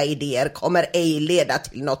befängda idéer kommer ej leda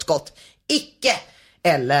till något gott. Icke!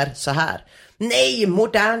 Eller så här. Nej,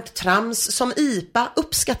 modernt trams som IPA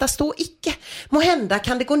uppskattas då icke. Måhända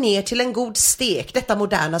kan det gå ner till en god stek, detta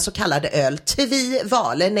moderna så kallade öl. Tvi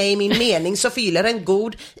vale, nej min mening så fyller en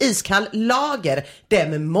god iskall lager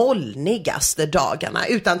de molnigaste dagarna.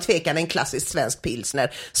 Utan tvekan en klassisk svensk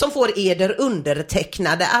pilsner som får eder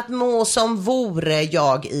undertecknade att må som vore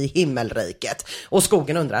jag i himmelriket. Och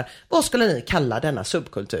Skogen undrar, vad skulle ni kalla denna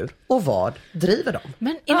subkultur och vad driver de?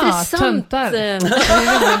 Men intressant.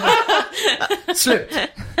 Slut.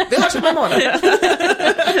 Vi hörs om en månad.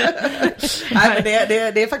 Nej, men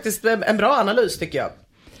det är faktiskt en bra analys tycker jag.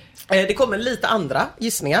 Det kommer lite andra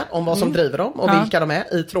gissningar om vad som driver dem och vilka de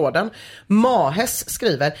är i tråden. Mahes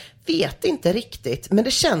skriver, vet inte riktigt, men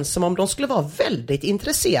det känns som om de skulle vara väldigt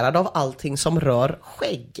intresserade av allting som rör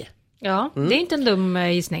skägg. Ja, det är inte en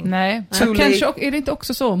dum gissning. Nej, så kanske är det inte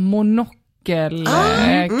också så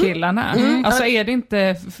killarna. Alltså är det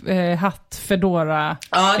inte hatt, fedora?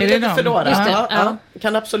 Ja, det är lite fedora. Ja.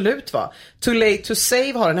 Kan absolut vara. Too Late to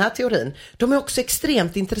Save har den här teorin. De är också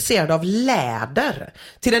extremt intresserade av läder.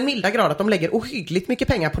 Till den milda grad att de lägger ohyggligt mycket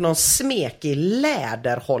pengar på någon smekig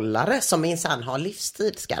läderhållare som minsann har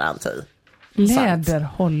livstidsgaranti.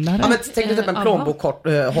 Läderhållare? Ja, men tänk dig typ en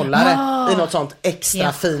plånbokhållare i något sånt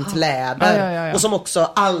extra fint läder. Ja. Och som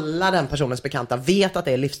också alla den personens bekanta vet att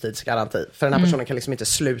det är livstidsgaranti. För den här personen kan liksom inte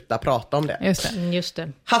sluta prata om det. Just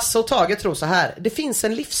det. Hasse och Tage tror så här: det finns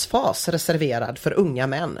en livsfas reserverad för unga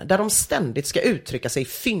män där de ständigt ska uttrycka sig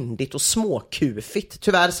fyndigt och småkufigt.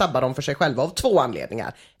 Tyvärr sabbar de för sig själva av 2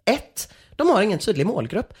 anledningar. 1. De har ingen tydlig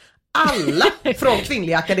målgrupp. Alla från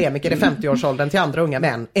kvinnliga akademiker i 50-årsåldern till andra unga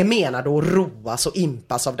män är menade att roas och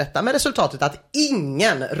impas av detta, med resultatet att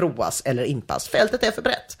ingen roas eller impas. Fältet är för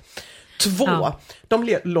brett. 2.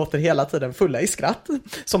 De låter hela tiden fulla i skratt,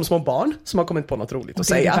 som små barn som har kommit på något roligt att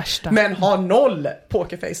säga. Men har 0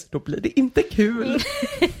 pokerface, då blir det inte kul.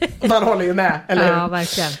 Man håller ju med, eller hur? Ja,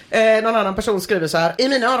 verkligen. Någon annan person skriver så här: i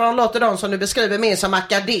mina öron låter de som du beskriver mer som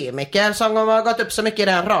akademiker som har gått upp så mycket i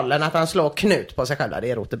den rollen att han slår knut på sig själva.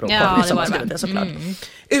 Det är Rotebro som har skrivit det, såklart.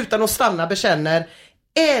 Utan att stanna bekänner: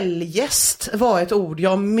 eljest var ett ord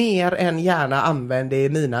jag mer än gärna använde i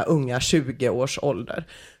mina unga 20-års ålder.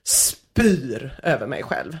 Spyr över mig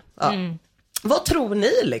själv. Ja. Vad tror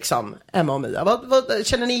ni liksom, Emma och Mia? Vad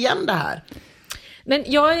känner ni igen det här? Men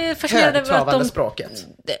jag är fascinerad över att de... språket.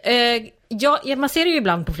 Man ser det ju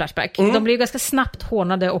ibland på Flashback. De blir ju ganska snabbt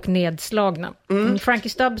hånade och nedslagna. Frankie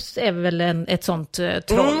Stubbs är väl ett sånt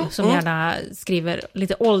troll som gärna skriver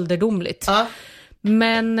lite ålderdomligt.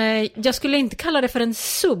 Men jag skulle inte kalla det för en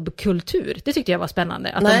subkultur. Det tyckte jag var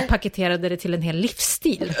spännande. Att de paketerade det till en hel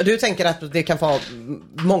livsstil. Du tänker att det kan vara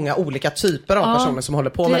många olika typer av personer som håller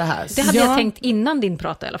på med det här? Det hade jag tänkt innan din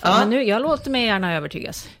prata i alla fall. Men nu, jag låter mig gärna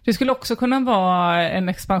övertygas. Det skulle också kunna vara en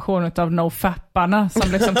expansion av NoFapparna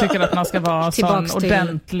som liksom tycker att man ska vara sån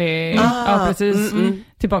ordentlig... Ja, precis.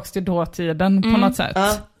 Tillbaks till dåtiden på något sätt.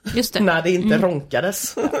 Just det. När det inte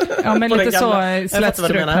ronkades. Ja, men lite så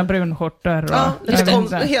slättstrukna brunskjortor.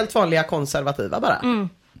 Lite helt vanliga konservativa bara.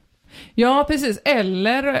 Ja, precis.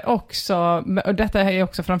 Eller också, och detta är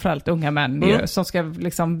också framförallt unga män ju, som ska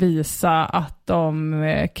liksom visa att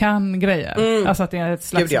de kan grejer. Alltså att det är ett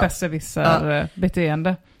slags besserwisser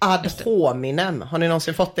beteende. Ad hominem. Har ni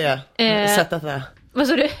någonsin fått det? Sättet där? Vad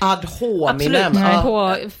sa du? Ad hominem. Absolut,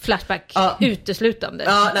 på Flashback uteslutande.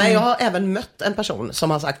 Jag har även mött en person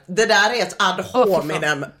som har sagt det där är ett ad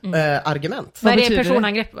hominem argument. Vad är det?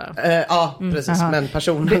 Personangrepp, va? Ja, precis. Men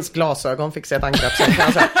personens glasögon fick sig ett angrepp, så kan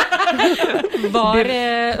jag säga. Var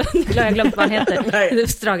jag har glömt vad han heter. Nej.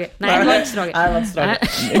 Strage. Nej, det var inte Strage. Nej,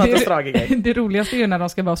 det var inte Strage. Det roligaste är ju när de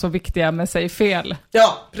ska vara så viktiga men säger fel.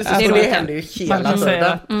 Ja, precis. Alltså, det händer ju hela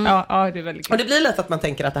tiden. Ja, det är väldigt kul. Och det blir lätt att man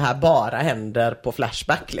tänker att det här bara händer på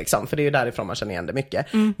Flashback liksom, för det är ju därifrån man känner igen det mycket.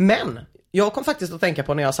 Men jag kom faktiskt att tänka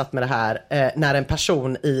på när jag satt med det här, när en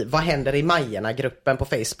person i Vad händer i Majerna-gruppen på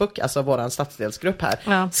Facebook, alltså våran stadsdelsgrupp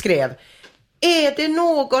här, skrev: är det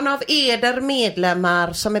någon av eder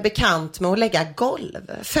medlemmar som är bekant med att lägga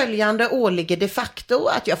golv? Följande åligger de facto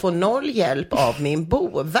att jag får 0 hjälp av min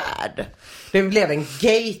bovärd. Det blev en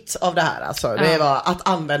gate av det här alltså. Det var att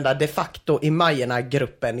använda de facto i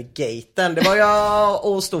Majerna-gruppen gaten. Det var jag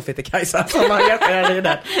och Storfittekajsa som engagerade i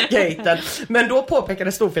den gaten. Men då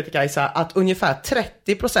påpekade Storfittekajsa att ungefär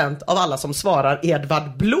 30% av alla som svarar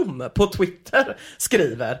Edvard Blom på Twitter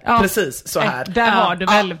skriver precis så här. Där har du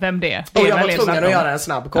väl vem det är. Och jag var tvungen att göra en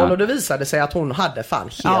snabb koll och det visade sig att hon hade fan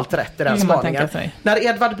helt rätt i den spaningen. När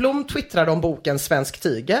Edvard Blom twittrade om boken Svensk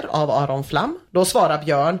tiger av Aron Flam, då svarar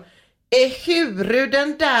Björn: ehuru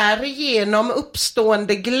den där genom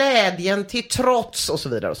uppstående glädjen till trots och så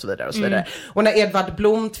vidare och så vidare och så vidare. Och när Edvard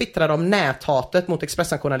Blom twittrade om näthatet mot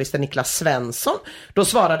Expressen-journalisten Niklas Svensson, då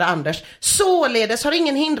svarade Anders: således har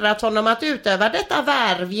ingen hindrat honom att utöva detta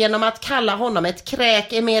värv genom att kalla honom ett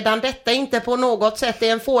kräk, emedan detta inte på något sätt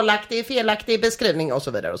är en felaktig beskrivning och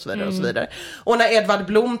så vidare och så vidare och så vidare. Och när Edvard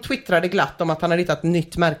Blom twittrade glatt om att han hade hittat ett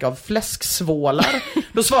nytt märke av fläsksvålar,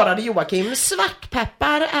 då svarade Joakim: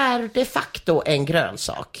 svartpeppar är de facto en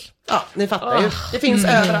grönsak. Ja, ni fattar ju. Det finns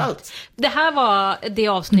överallt. Det här var det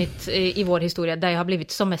avsnitt i vår historia där jag har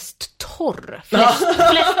blivit som mest torr. Flest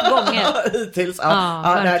gånger. Hittills.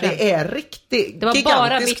 Det är riktigt. Det var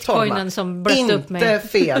bara bitcoinen som blötte upp mig. Inte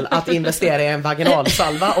fel att investera i en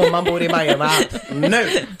vaginalsalva om man bor i Majerna nu.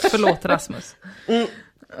 Förlåt, Rasmus.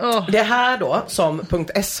 Det här då som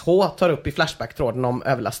 .sh tar upp i Flashback-tråden om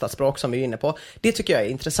överlastat språk som vi är inne på, det tycker jag är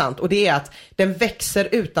intressant, och det är att den växer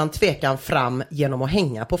utan tvekan fram genom att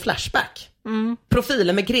hänga på Flashback.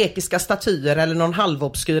 Profiler med grekiska statyer eller någon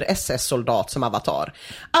halvobskyr SS-soldat som avatar.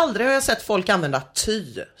 Aldrig har jag sett folk använda ty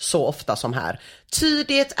så ofta som här. Ty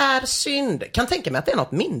det är synd. Kan tänka mig att det är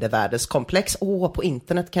något mindervärdeskomplex. På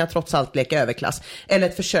internet kan jag trots allt leka överklass. Eller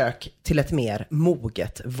ett försök till ett mer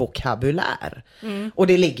moget vokabulär. Och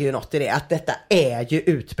det ligger ju något i det, att detta är ju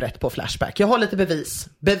utbrett på Flashback. Jag har lite bevis.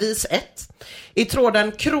 Bevis 1. I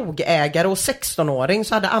tråden krogägare och 16-åring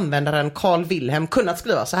så hade användaren Carl Wilhelm kunnat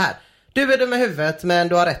skriva så här: du är dum i huvudet, men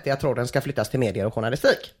du har rätt i att tråden ska flyttas till medier och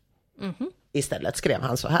journalistik. Istället skrev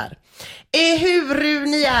han så här: ehuru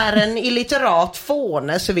ni är en illiterat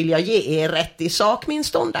fåne så vill jag ge er rätt i sak. Min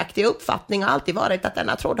ståndaktiga uppfattning har alltid varit att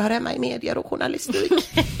denna tråd hör hemma i medier och journalistik.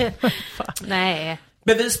 Nej.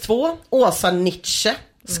 Bevis 2. Åsa Nietzsche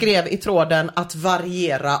skrev i tråden att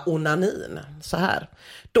variera onanin så här: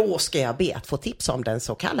 då ska jag be att få tips om den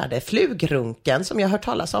så kallade flugrunken som jag hört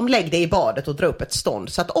talas om. Lägg dig i badet och dra upp ett stånd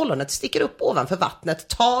så att ollonet sticker upp ovanför vattnet.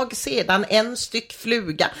 Tag sedan en styck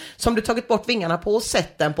fluga som du tagit bort vingarna på och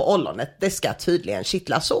sätt den på ollonet. Det ska tydligen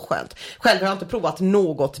kittla så skönt. Själv har jag inte provat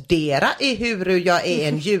något dera i hur jag är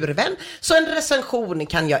en djurvän, så en recension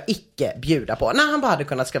kan jag icke bjuda på. När han bara hade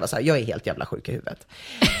kunnat skriva så här: jag är helt jävla sjuk i huvudet.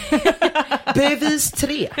 Bevis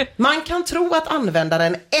 3. Man kan tro att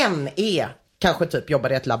användaren NE kanske typ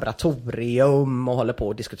jobbar i ett laboratorium och håller på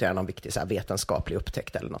att diskutera någon viktig så här vetenskaplig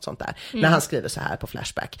upptäckt eller något sånt där. När han skriver så här på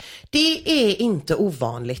Flashback: det är inte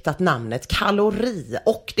ovanligt att namnet kalori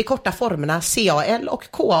och de korta formerna CAL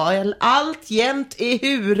och KAL alltjämt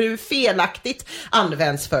hur felaktigt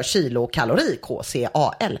används för kilokalori,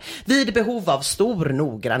 KCAL. Vid behov av stor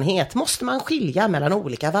noggrannhet måste man skilja mellan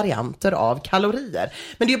olika varianter av kalorier.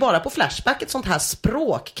 Men det är ju bara på Flashback ett sånt här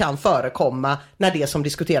språk kan förekomma när det som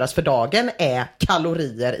diskuteras för dagen är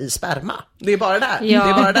kalorier i sperma. Det är bara där. Ja. Det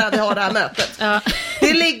är bara där vi har det här mötet. Ja.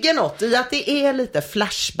 Det ligger något i att det är lite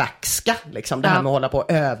flashbackska, liksom det här med att hålla på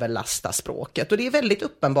att överlasta språket. Och det är väldigt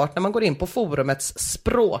uppenbart när man går in på forumets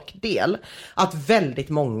språkdel att väldigt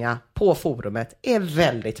många på forumet är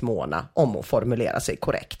väldigt måna om att formulera sig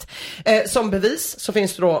korrekt. Som bevis så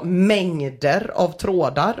finns det då mängder av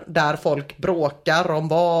trådar där folk bråkar om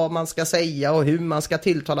vad man ska säga och hur man ska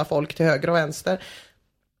tilltala folk till höger och vänster.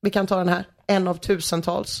 Vi kan ta den här, en av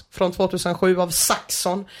tusentals från 2007 av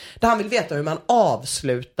Saxon, där han vill veta hur man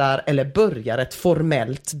avslutar eller börjar ett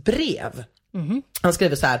formellt brev. Han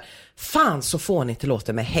skriver så här: fan så fånigt det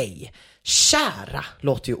låter med hej. Kära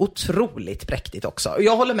låter ju otroligt präktigt också.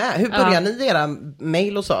 Jag håller med. Hur börjar ni era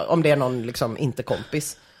mejl och så? Om det är någon liksom inte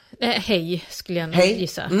kompis. Hej skulle jag nog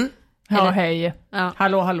gissa. Ja, hej. Ja.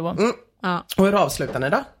 Hallå. Ja. Och hur avslutar ni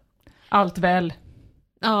då? Allt väl.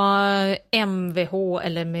 Ja, MVH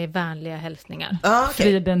eller med vänliga hälsningar. Okay.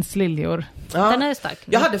 Fridens liljor. Ja. Den är stark.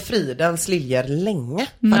 Jag hade Fridens liljor länge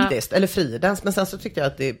faktiskt. Eller Fridens, men sen så tyckte jag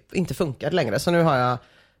att det inte funkade längre. Så nu har jag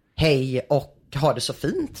hej och har det så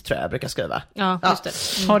fint, tror jag brukar skriva. Ja, just det.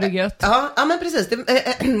 Har det gött. Ja, men precis.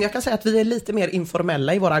 Jag kan säga att vi är lite mer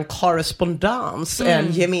informella i våran korrespondens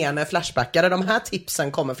än gemene flashbackare. De här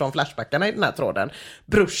tipsen kommer från flashbackarna i den här tråden.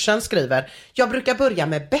 Brorsan skriver: jag brukar börja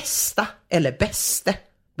med bästa eller bäste,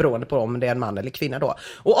 beroende på om det är en man eller kvinna då.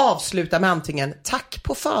 Och avsluta med antingen tack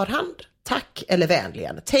på förhand, tack eller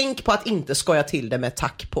vänligen. Tänk på att inte skoja till det med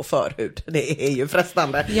tack på förhud. Det är ju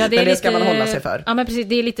frestande. Ja, men det ska man hålla sig för. Ja, men precis.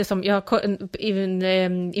 Det är lite som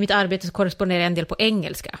i mitt arbete så korresponderar jag en del på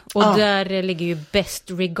engelska. Och där ligger ju best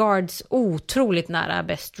regards otroligt nära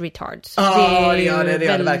best retards. Ja, det gör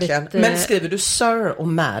det verkligen. Men skriver du sir och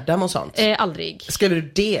madam och sånt? Aldrig. Skriver du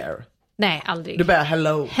dear? Nej, aldrig. Du börjar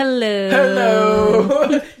hello. Hello,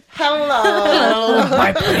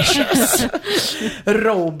 my precious.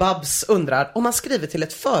 Robabs undrar: om man skriver till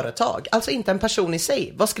ett företag, alltså inte en person i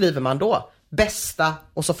sig, vad skriver man då? Bästa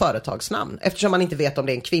och så företagsnamn, eftersom man inte vet om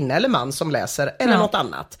det är en kvinna eller man som läser eller något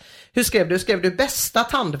annat. Hur skrev du? Skrev du bästa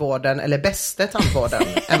tandvården eller bäste tandvården,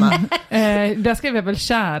 Emma? Där skrev jag väl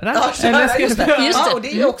kära. Ja, kära, just det. Just det. Ja, och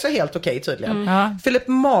det är ju också helt okej tydligen. Philip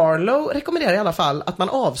Marlowe rekommenderar i alla fall att man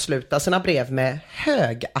avslutar sina brev med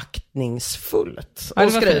högaktningsfullt.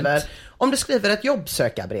 Och skriver, fint. Om du skriver ett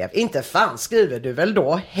jobbsökarbrev, inte fan skriver du väl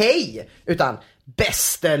då hej, utan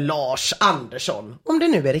bäste Lars Andersson. Om det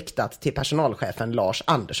nu är riktat till personalchefen Lars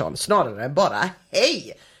Andersson, snarare än bara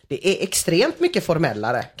hej. Det är extremt mycket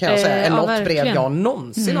formellare, kan jag säga, än något brev jag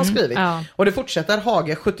någonsin har skrivit. Och det fortsätter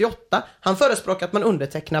Hage 78. Han förespråkar att man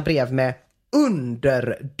undertecknar brev med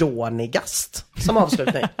underdånigast som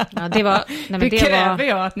avslutning. Ja, det kräver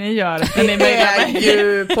jag att ni gör. Det är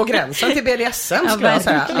ju på gränsen till BDSM skulle jag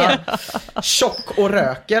säga. Ja. Tjock och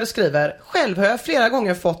röker skriver: själv har jag flera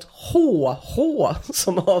gånger fått HH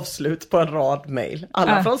som avslut på en rad mejl.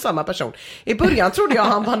 Alla från samma person. I början trodde jag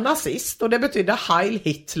han var nazist och det betydde Heil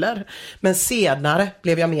Hitler. Men senare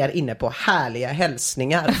blev jag mer inne på härliga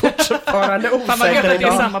hälsningar. Fortfarande osäker idag. Det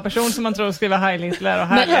är samma person som man tror skriver Heil Hitler och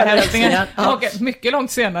härliga hälsningar. Ja. Och mycket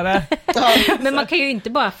långt senare. Ja. Men man kan ju inte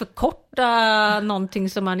bara förkorta någonting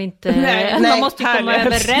som man inte... man måste ju komma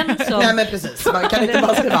överens om. Nej, men precis. Man kan inte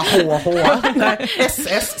bara skriva HH. Nej,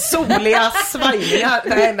 SS, soliga svajningar.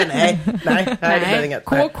 Nej, men nej, det blir inget.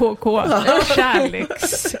 KKK,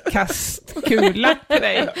 kärlekskastkula till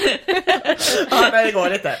dig. Ja, nej, det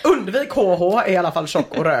går inte. Undvik HH är i alla fall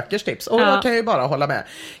tjock och rökers tips. Och jag kan ju bara hålla med.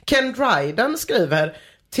 Ken Dryden skriver: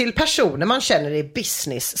 till personer man känner i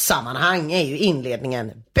business-sammanhang är ju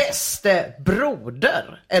inledningen bäste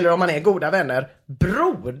broder. Eller om man är goda vänner,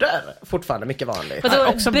 broder. Fortfarande mycket vanligt.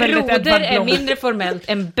 Också broder är mindre formellt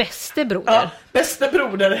än bäste broder. Ja, bäste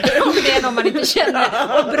broder. Om det är någon man inte känner.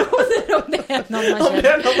 Och broder om det är någon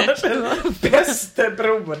man känner. Bäste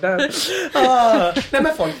broder. Nej,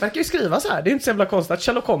 men folk verkar ju skriva så här. Det är inte så jävla konstigt att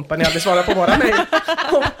Kjell & Company aldrig svarar på våra mejl.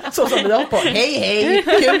 Så som vi har på. Hej,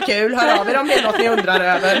 kul. Hör av er om det är något ni undrar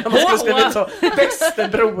över. De måste skriva så. Bäste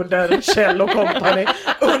broder, Kjell & Company.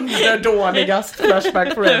 Underdånigast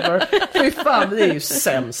Flashback Forever. Fy fan, vi är ju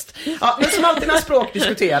sämst. Ja, men som alltid när språk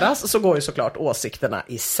diskuteras så går ju såklart åsikterna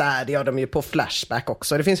isär. Det gör de ju på Flashback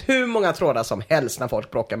också. Det finns hur många trådar som helst när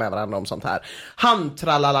folk bråkar med varandra om sånt här.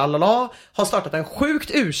 Hantralalala har startat en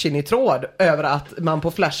sjukt ursinnig tråd över att man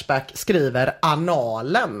på Flashback skriver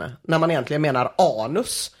analen när man egentligen menar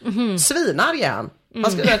anus. Svinar igen.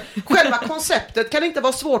 Man skriver, själva konceptet kan inte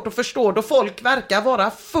vara svårt att förstå då folk verkar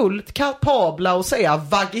vara fullt kapabla att säga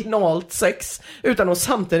vaginalt sex utan att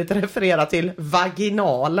samtidigt referera till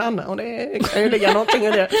vaginalen. Och det kan ju ligga någonting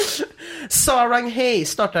i det. Sarang Hay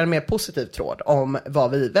startar en mer positiv tråd om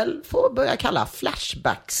vad vi väl får börja kalla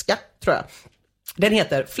flashbackska, tror jag. Den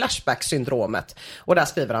heter Flashback-syndromet och där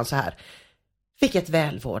skriver han så här: vilket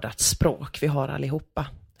välvårdat språk vi har allihopa.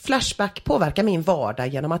 Flashback påverkar min vardag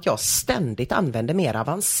genom att jag ständigt använder mer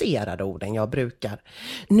avancerade ord än jag brukar.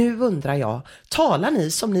 Nu undrar jag, talar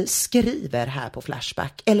ni som ni skriver här på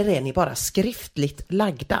Flashback eller är ni bara skriftligt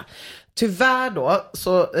lagda? Tyvärr då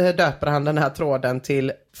så döper han den här tråden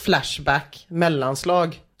till Flashback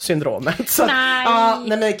mellanslag syndromet. Så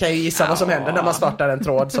ni kan ju gissa vad som händer när man startar en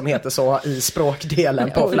tråd som heter så i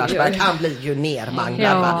språkdelen på Flashback. Han blir ju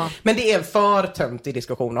nermanglad. Men det är en för töntig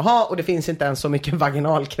diskussion att ha och det finns inte ens så mycket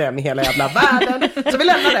vaginalkräm i hela jävla världen. Så vi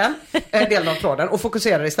lämnar den delen av tråden och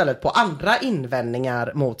fokuserar istället på andra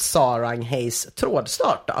invändningar mot Sarang Hays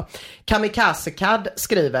trådstart då. Kamikaze Kad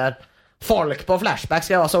skriver: folk på Flashback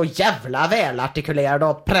ska vara så jävla välartikulerade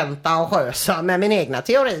och pretentiösa, men min egna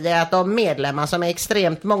teori är att de medlemmar som är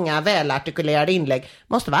extremt många välartikulerade inlägg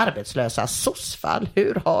måste vara arbetslösa sossfall.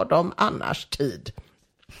 Hur har de annars tid?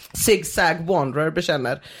 Zigzag Wanderer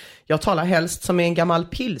bekänner: jag talar helst som i en gammal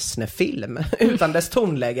pilsnerfilm utan dess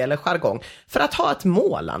tonläge eller jargong för att ha ett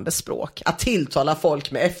målande språk. Att tilltala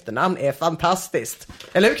folk med efternamn är fantastiskt.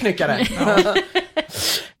 Eller hur, knyckare?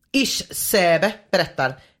 Ish Sebe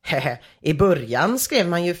berättar: i början skrev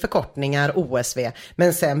man ju förkortningar OSV,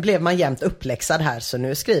 men sen blev man jämt uppläxad här, så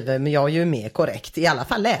nu skriver jag ju mer korrekt, i alla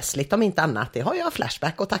fall läsligt om inte annat. Det har jag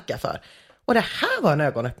Flashback att tacka för. Och det här var en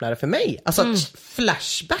ögonöppnare för mig. Alltså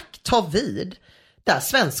Flashback tar vid där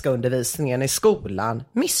svenska undervisningen i skolan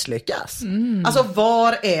misslyckas. Alltså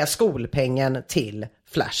var är skolpengen till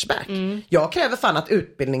Flashback? Jag kräver fan att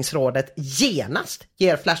Utbildningsrådet genast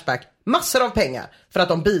ger Flashback massor av pengar för att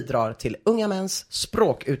de bidrar till unga mäns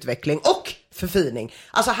språkutveckling och förfining.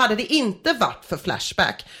 Alltså hade det inte varit för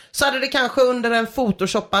Flashback så hade det kanske under en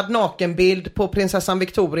photoshoppad nakenbild på prinsessan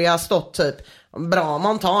Victoria stått typ: bra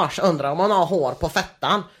montage, undrar om hon har hår på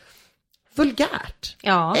fettan. Vulgärt.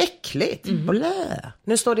 Ja. Äckligt. Blä.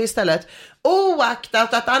 Nu står det istället: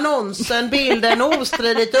 oaktat att annonsen, bilden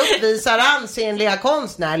ostridigt uppvisar ansenliga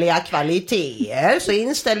konstnärliga kvaliteter så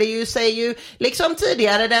inställer ju sig ju liksom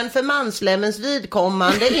tidigare den för manslemmens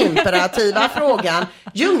vidkommande imperativa frågan: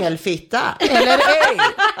 Djungelfitta, eller ej?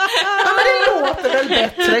 Ja, men det låter väl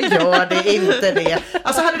bättre, gör det inte det?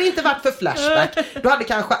 Alltså hade det inte varit för Flashback, då hade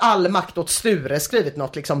kanske All makt åt Sture skrivit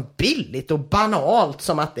något liksom billigt och banalt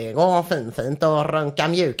som att det går fint och runka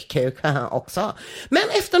mjukkuk också. Men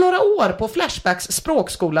efter några år på Flashbacks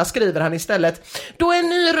språkskola skriver han istället: då en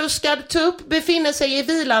nyruskad tupp befinner sig i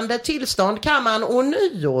vilande tillstånd kan man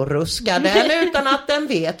ånyo-ruska den utan att den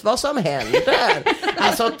vet vad som händer.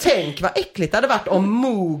 Alltså tänk vad äckligt det hade varit om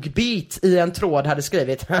Moogbeat i en tråd hade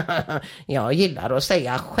skrivit: jag gillar att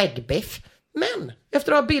säga skäggbiff. Men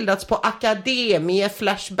efter att ha bildats på Akademie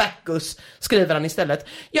Flashbackus skriver han istället: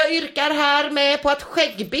 jag yrkar här med på att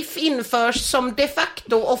skäggbiff införs som de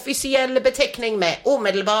facto officiell beteckning med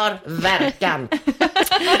omedelbar verkan.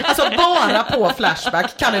 Alltså bara på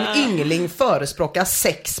Flashback kan en yngling förespråka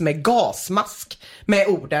sex med gasmask med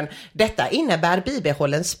orden: detta innebär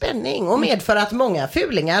bibehållen spänning och medför att många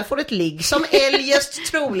fulingar får ett ligg som eljest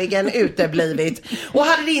troligen uteblivit. Och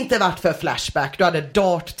hade det inte varit för Flashback, då hade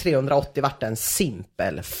Dart 380 varit en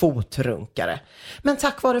simpel fotrunkare. Men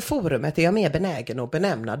tack vare forumet är jag mer benägen att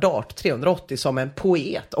benämna Dart 380 som en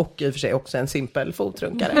poet och i och för sig också en simpel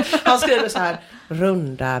fotrunkare. Han skriver så här: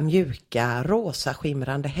 runda, mjuka, rosa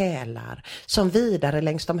skimrande hälar som vidare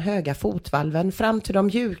längs de höga fotvalven fram till de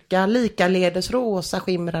mjuka, likaledes rosa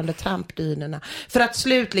skimrande trampdynerna för att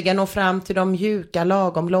slutligen nå fram till de mjuka,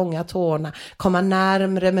 lagom långa tårna, komma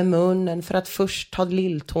närmre med munnen för att först ta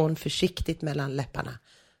lilltån försiktigt mellan läpparna.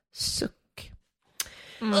 Suck.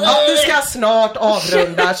 Ja, vi ska snart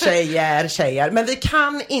avrunda tjejer, men vi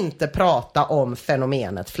kan inte prata om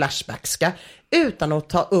fenomenet flashbackska utan att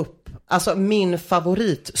ta upp alltså min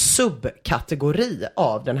favorit subkategori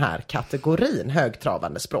av den här kategorin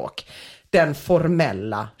högtravande språk. Den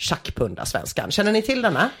formella schackpundasvenskan. Känner ni till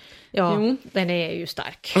denna? Ja, den är ju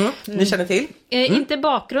stark. Ni känner till? Inte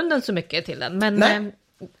bakgrunden så mycket till den, men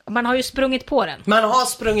man har ju sprungit på den. Man har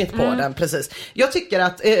sprungit på den, precis. Jag tycker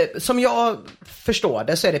att, som jag förstår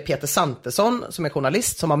det, så är det Peter Santesson som är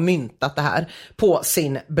journalist som har myntat det här på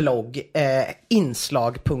sin blogg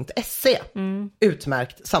inslag.se.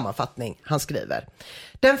 Utmärkt sammanfattning han skriver: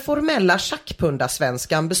 den formella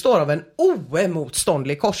schackpundasvenskan består av en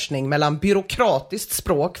oemotståndlig korsning mellan byråkratiskt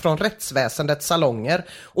språk från rättsväsendets salonger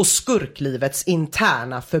och skurklivets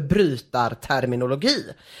interna förbrytarterminologi.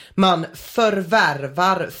 Man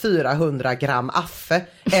förvärvar 400 gram affe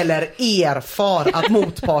eller erfar att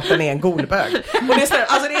motparten är en golbög. Och det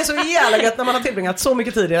är så jävla gött när man har tillbringat så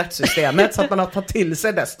mycket tid i rättssystemet så att man har tagit till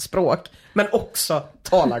sig dess språk, men också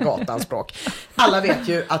talar gatans språk. Alla vet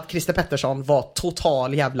ju att Christer Pettersson var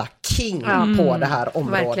total jävla king på det här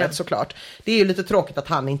området. Verkligen. Såklart. Det är ju lite tråkigt att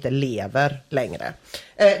han inte lever längre.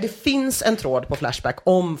 Det finns en tråd på Flashback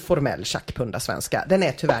om formell schackpundasvenska. Den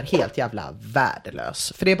är tyvärr helt jävla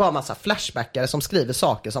värdelös. För det är bara en massa flashbackare som skriver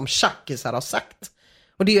saker som schackisar har sagt.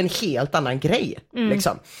 Och det är ju en helt annan grej.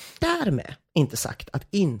 Liksom. Därmed inte sagt att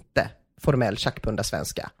inte formell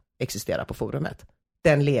schackpundasvenska existerar på forumet.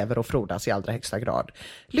 Den lever och frodas i allra högsta grad.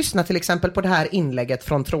 Lyssna till exempel på det här inlägget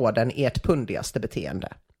från tråden ert pundigaste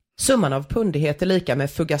beteende. Summan av pundighet är lika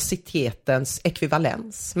med fugacitetens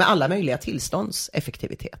ekvivalens med alla möjliga tillstånds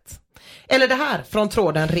effektivitet. Eller det här från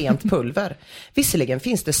tråden rent pulver. Visserligen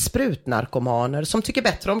finns det sprutnarkomaner som tycker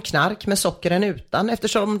bättre om knark med socker än utan,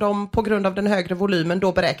 eftersom de på grund av den högre volymen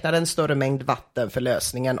då beräknar en större mängd vatten för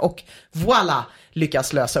lösningen och voilà,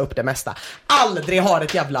 lyckas lösa upp det mesta. Aldrig har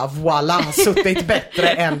ett jävla voilà suttit bättre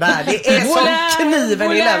än där. Det är som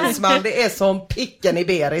kniven i länsman, det är som picken i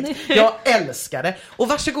Berit. Jag älskar det. Och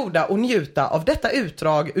varsågoda och njuta av detta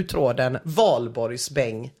utdrag ur tråden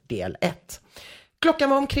Valborgsbäng del 1. Klockan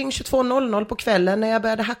var omkring 22.00 på kvällen när jag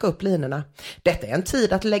började hacka upp linorna. Detta är en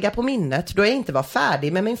tid att lägga på minnet då jag inte var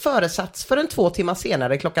färdig med min föresats förrän 2 timmar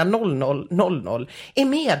senare klockan 00.00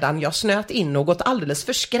 emedan jag snöt in något alldeles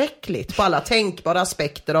förskräckligt på alla tänkbara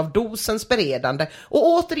aspekter av dosens beredande och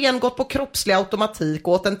återigen gått på kroppslig automatik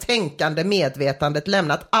och åt en tänkande medvetandet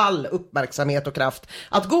lämnat all uppmärksamhet och kraft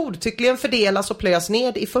att godtyckligen fördelas och plöjas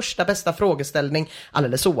ned i första bästa frågeställning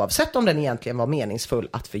alldeles oavsett om den egentligen var meningsfull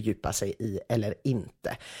att fördjupa sig i eller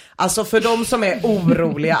inte. Alltså för de som är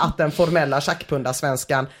oroliga att den formella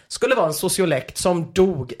schackpundasvenskan skulle vara en sociolekt som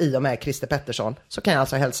dog i och med Christer Pettersson, så kan jag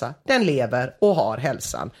alltså hälsa. Den lever och har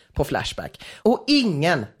hälsan på Flashback. Och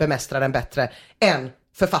ingen bemästrar den bättre än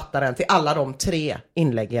författaren till alla de 3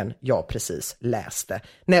 inläggen jag precis läste,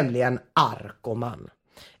 nämligen Arkoman.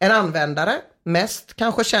 En användare, mest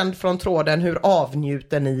kanske känd från tråden hur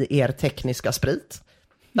avnjuter ni er tekniska sprit?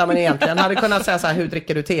 Där man egentligen hade kunnat säga så här: hur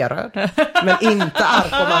dricker du teröd? Men inte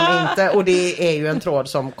Arkoman, inte. Och det är ju en tråd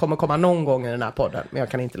som kommer komma någon gång i den här podden, men jag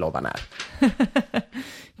kan inte lova när.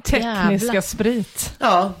 Tekniska Jävla. sprit.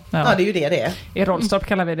 Ja, det är ju det är. I Rollstorp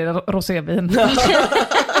kallar vi det rosévin.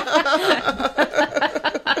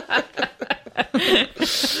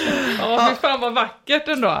 Ja, fy fan vad vackert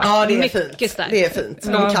ändå. Ja, det är Mycket fint. starkt. Det är fint.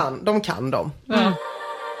 De kan dem.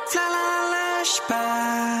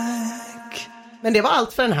 Men det var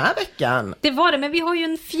allt för den här veckan. Det var det, men vi har ju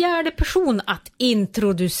en fjärde person att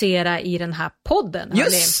introducera i den här podden.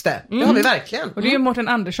 Just det, det har vi verkligen. Och det är ju Mårten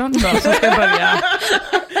Andersson då, som ska börja.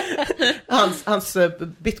 Hans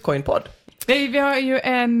Bitcoin-podd. Vi har ju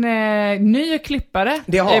en ny klippare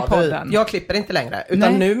Det har i podden. Jag klipper inte längre,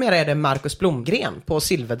 utan numera är det Marcus Blomgren på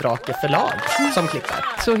Silverdrake förlag som klipper.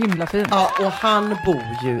 Så himla fint. Ja, och han bor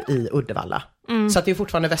ju i Uddevalla. Så att det är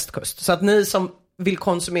fortfarande västkust. Så att ni som vill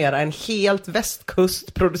konsumera en helt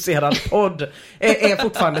västkustproducerad podd är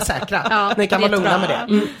fortfarande säkra. Ja, ni kan det vara är lugna bra.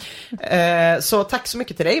 med det. Så tack så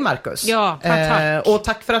mycket till dig, Marcus. Ja, tack. Och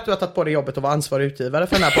tack för att du har tagit på dig jobbet att vara ansvarig utgivare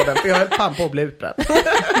för den här podden. För jag är fan på att bli utbränd.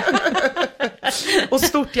 Och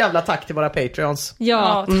stort jävla tack till våra Patreons.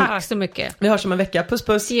 Ja, tack så mycket. Vi hörs om en vecka. Puss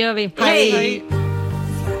puss. Det gör vi. Hej.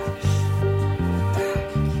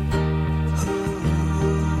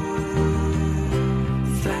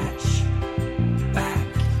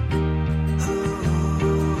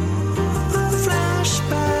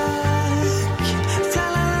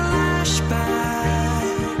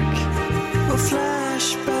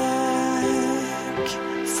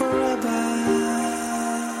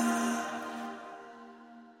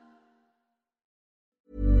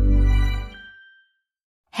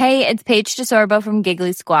 Hey, it's Paige DeSorbo from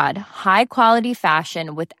Giggly Squad. High quality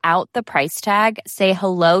fashion without the price tag. Say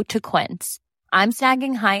hello to Quince. I'm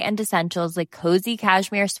snagging high-end essentials like cozy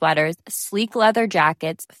cashmere sweaters, sleek leather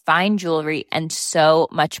jackets, fine jewelry, and so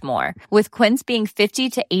much more. With Quince being 50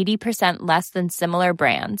 to 80% less than similar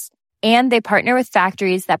brands. And they partner with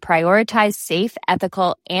factories that prioritize safe,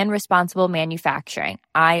 ethical, and responsible manufacturing.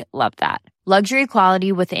 I love that. Luxury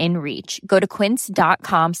quality within reach. Go to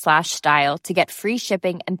quince.com/style to get free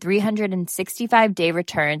shipping and 365-day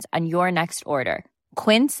returns on your next order.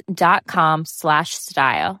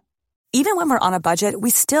 Quince.com/style. Even when we're on a budget, we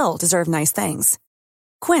still deserve nice things.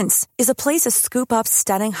 Quince is a place to scoop up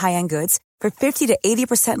stunning high-end goods for 50 to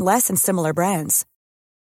 80% less than similar brands.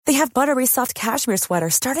 They have buttery soft cashmere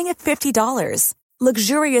sweaters starting at $50,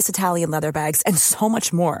 luxurious Italian leather bags, and so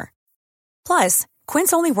much more. Plus,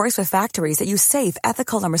 Quince only works with factories that use safe,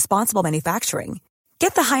 ethical, and responsible manufacturing.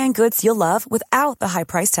 Get the high-end goods you'll love without the high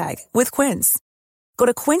price tag with Quince. Go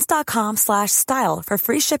to quince.com/style for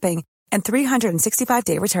free shipping and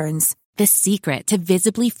 365-day returns. The secret to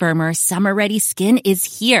visibly firmer, summer-ready skin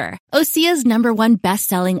is here. Osea's #1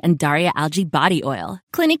 best-selling Andaria Algae Body Oil.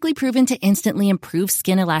 Clinically proven to instantly improve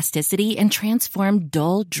skin elasticity and transform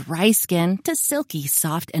dull, dry skin to silky,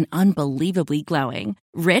 soft, and unbelievably glowing.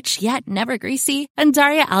 Rich yet never greasy,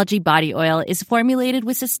 Andaria Algae Body Oil is formulated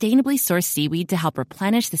with sustainably sourced seaweed to help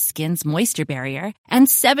replenish the skin's moisture barrier and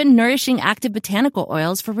 7 nourishing active botanical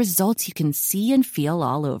oils for results you can see and feel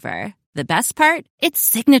all over. The best part? Its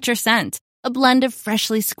signature scent. A blend of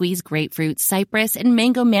freshly squeezed grapefruit, cypress, and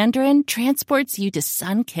mango mandarin transports you to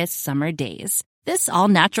sun-kissed summer days. This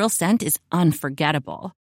all-natural scent is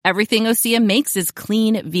unforgettable. Everything Osea makes is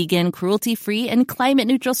clean, vegan, cruelty-free, and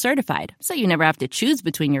climate-neutral certified, so you never have to choose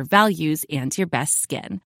between your values and your best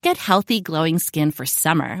skin. Get healthy, glowing skin for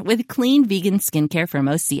summer with clean, vegan skincare from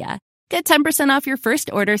Osea. Get 10% off your first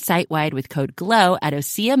order site-wide with code GLOW at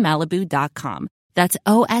OseaMalibu.com. That's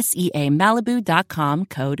OSEAMalibu.com,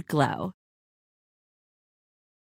 code GLOW.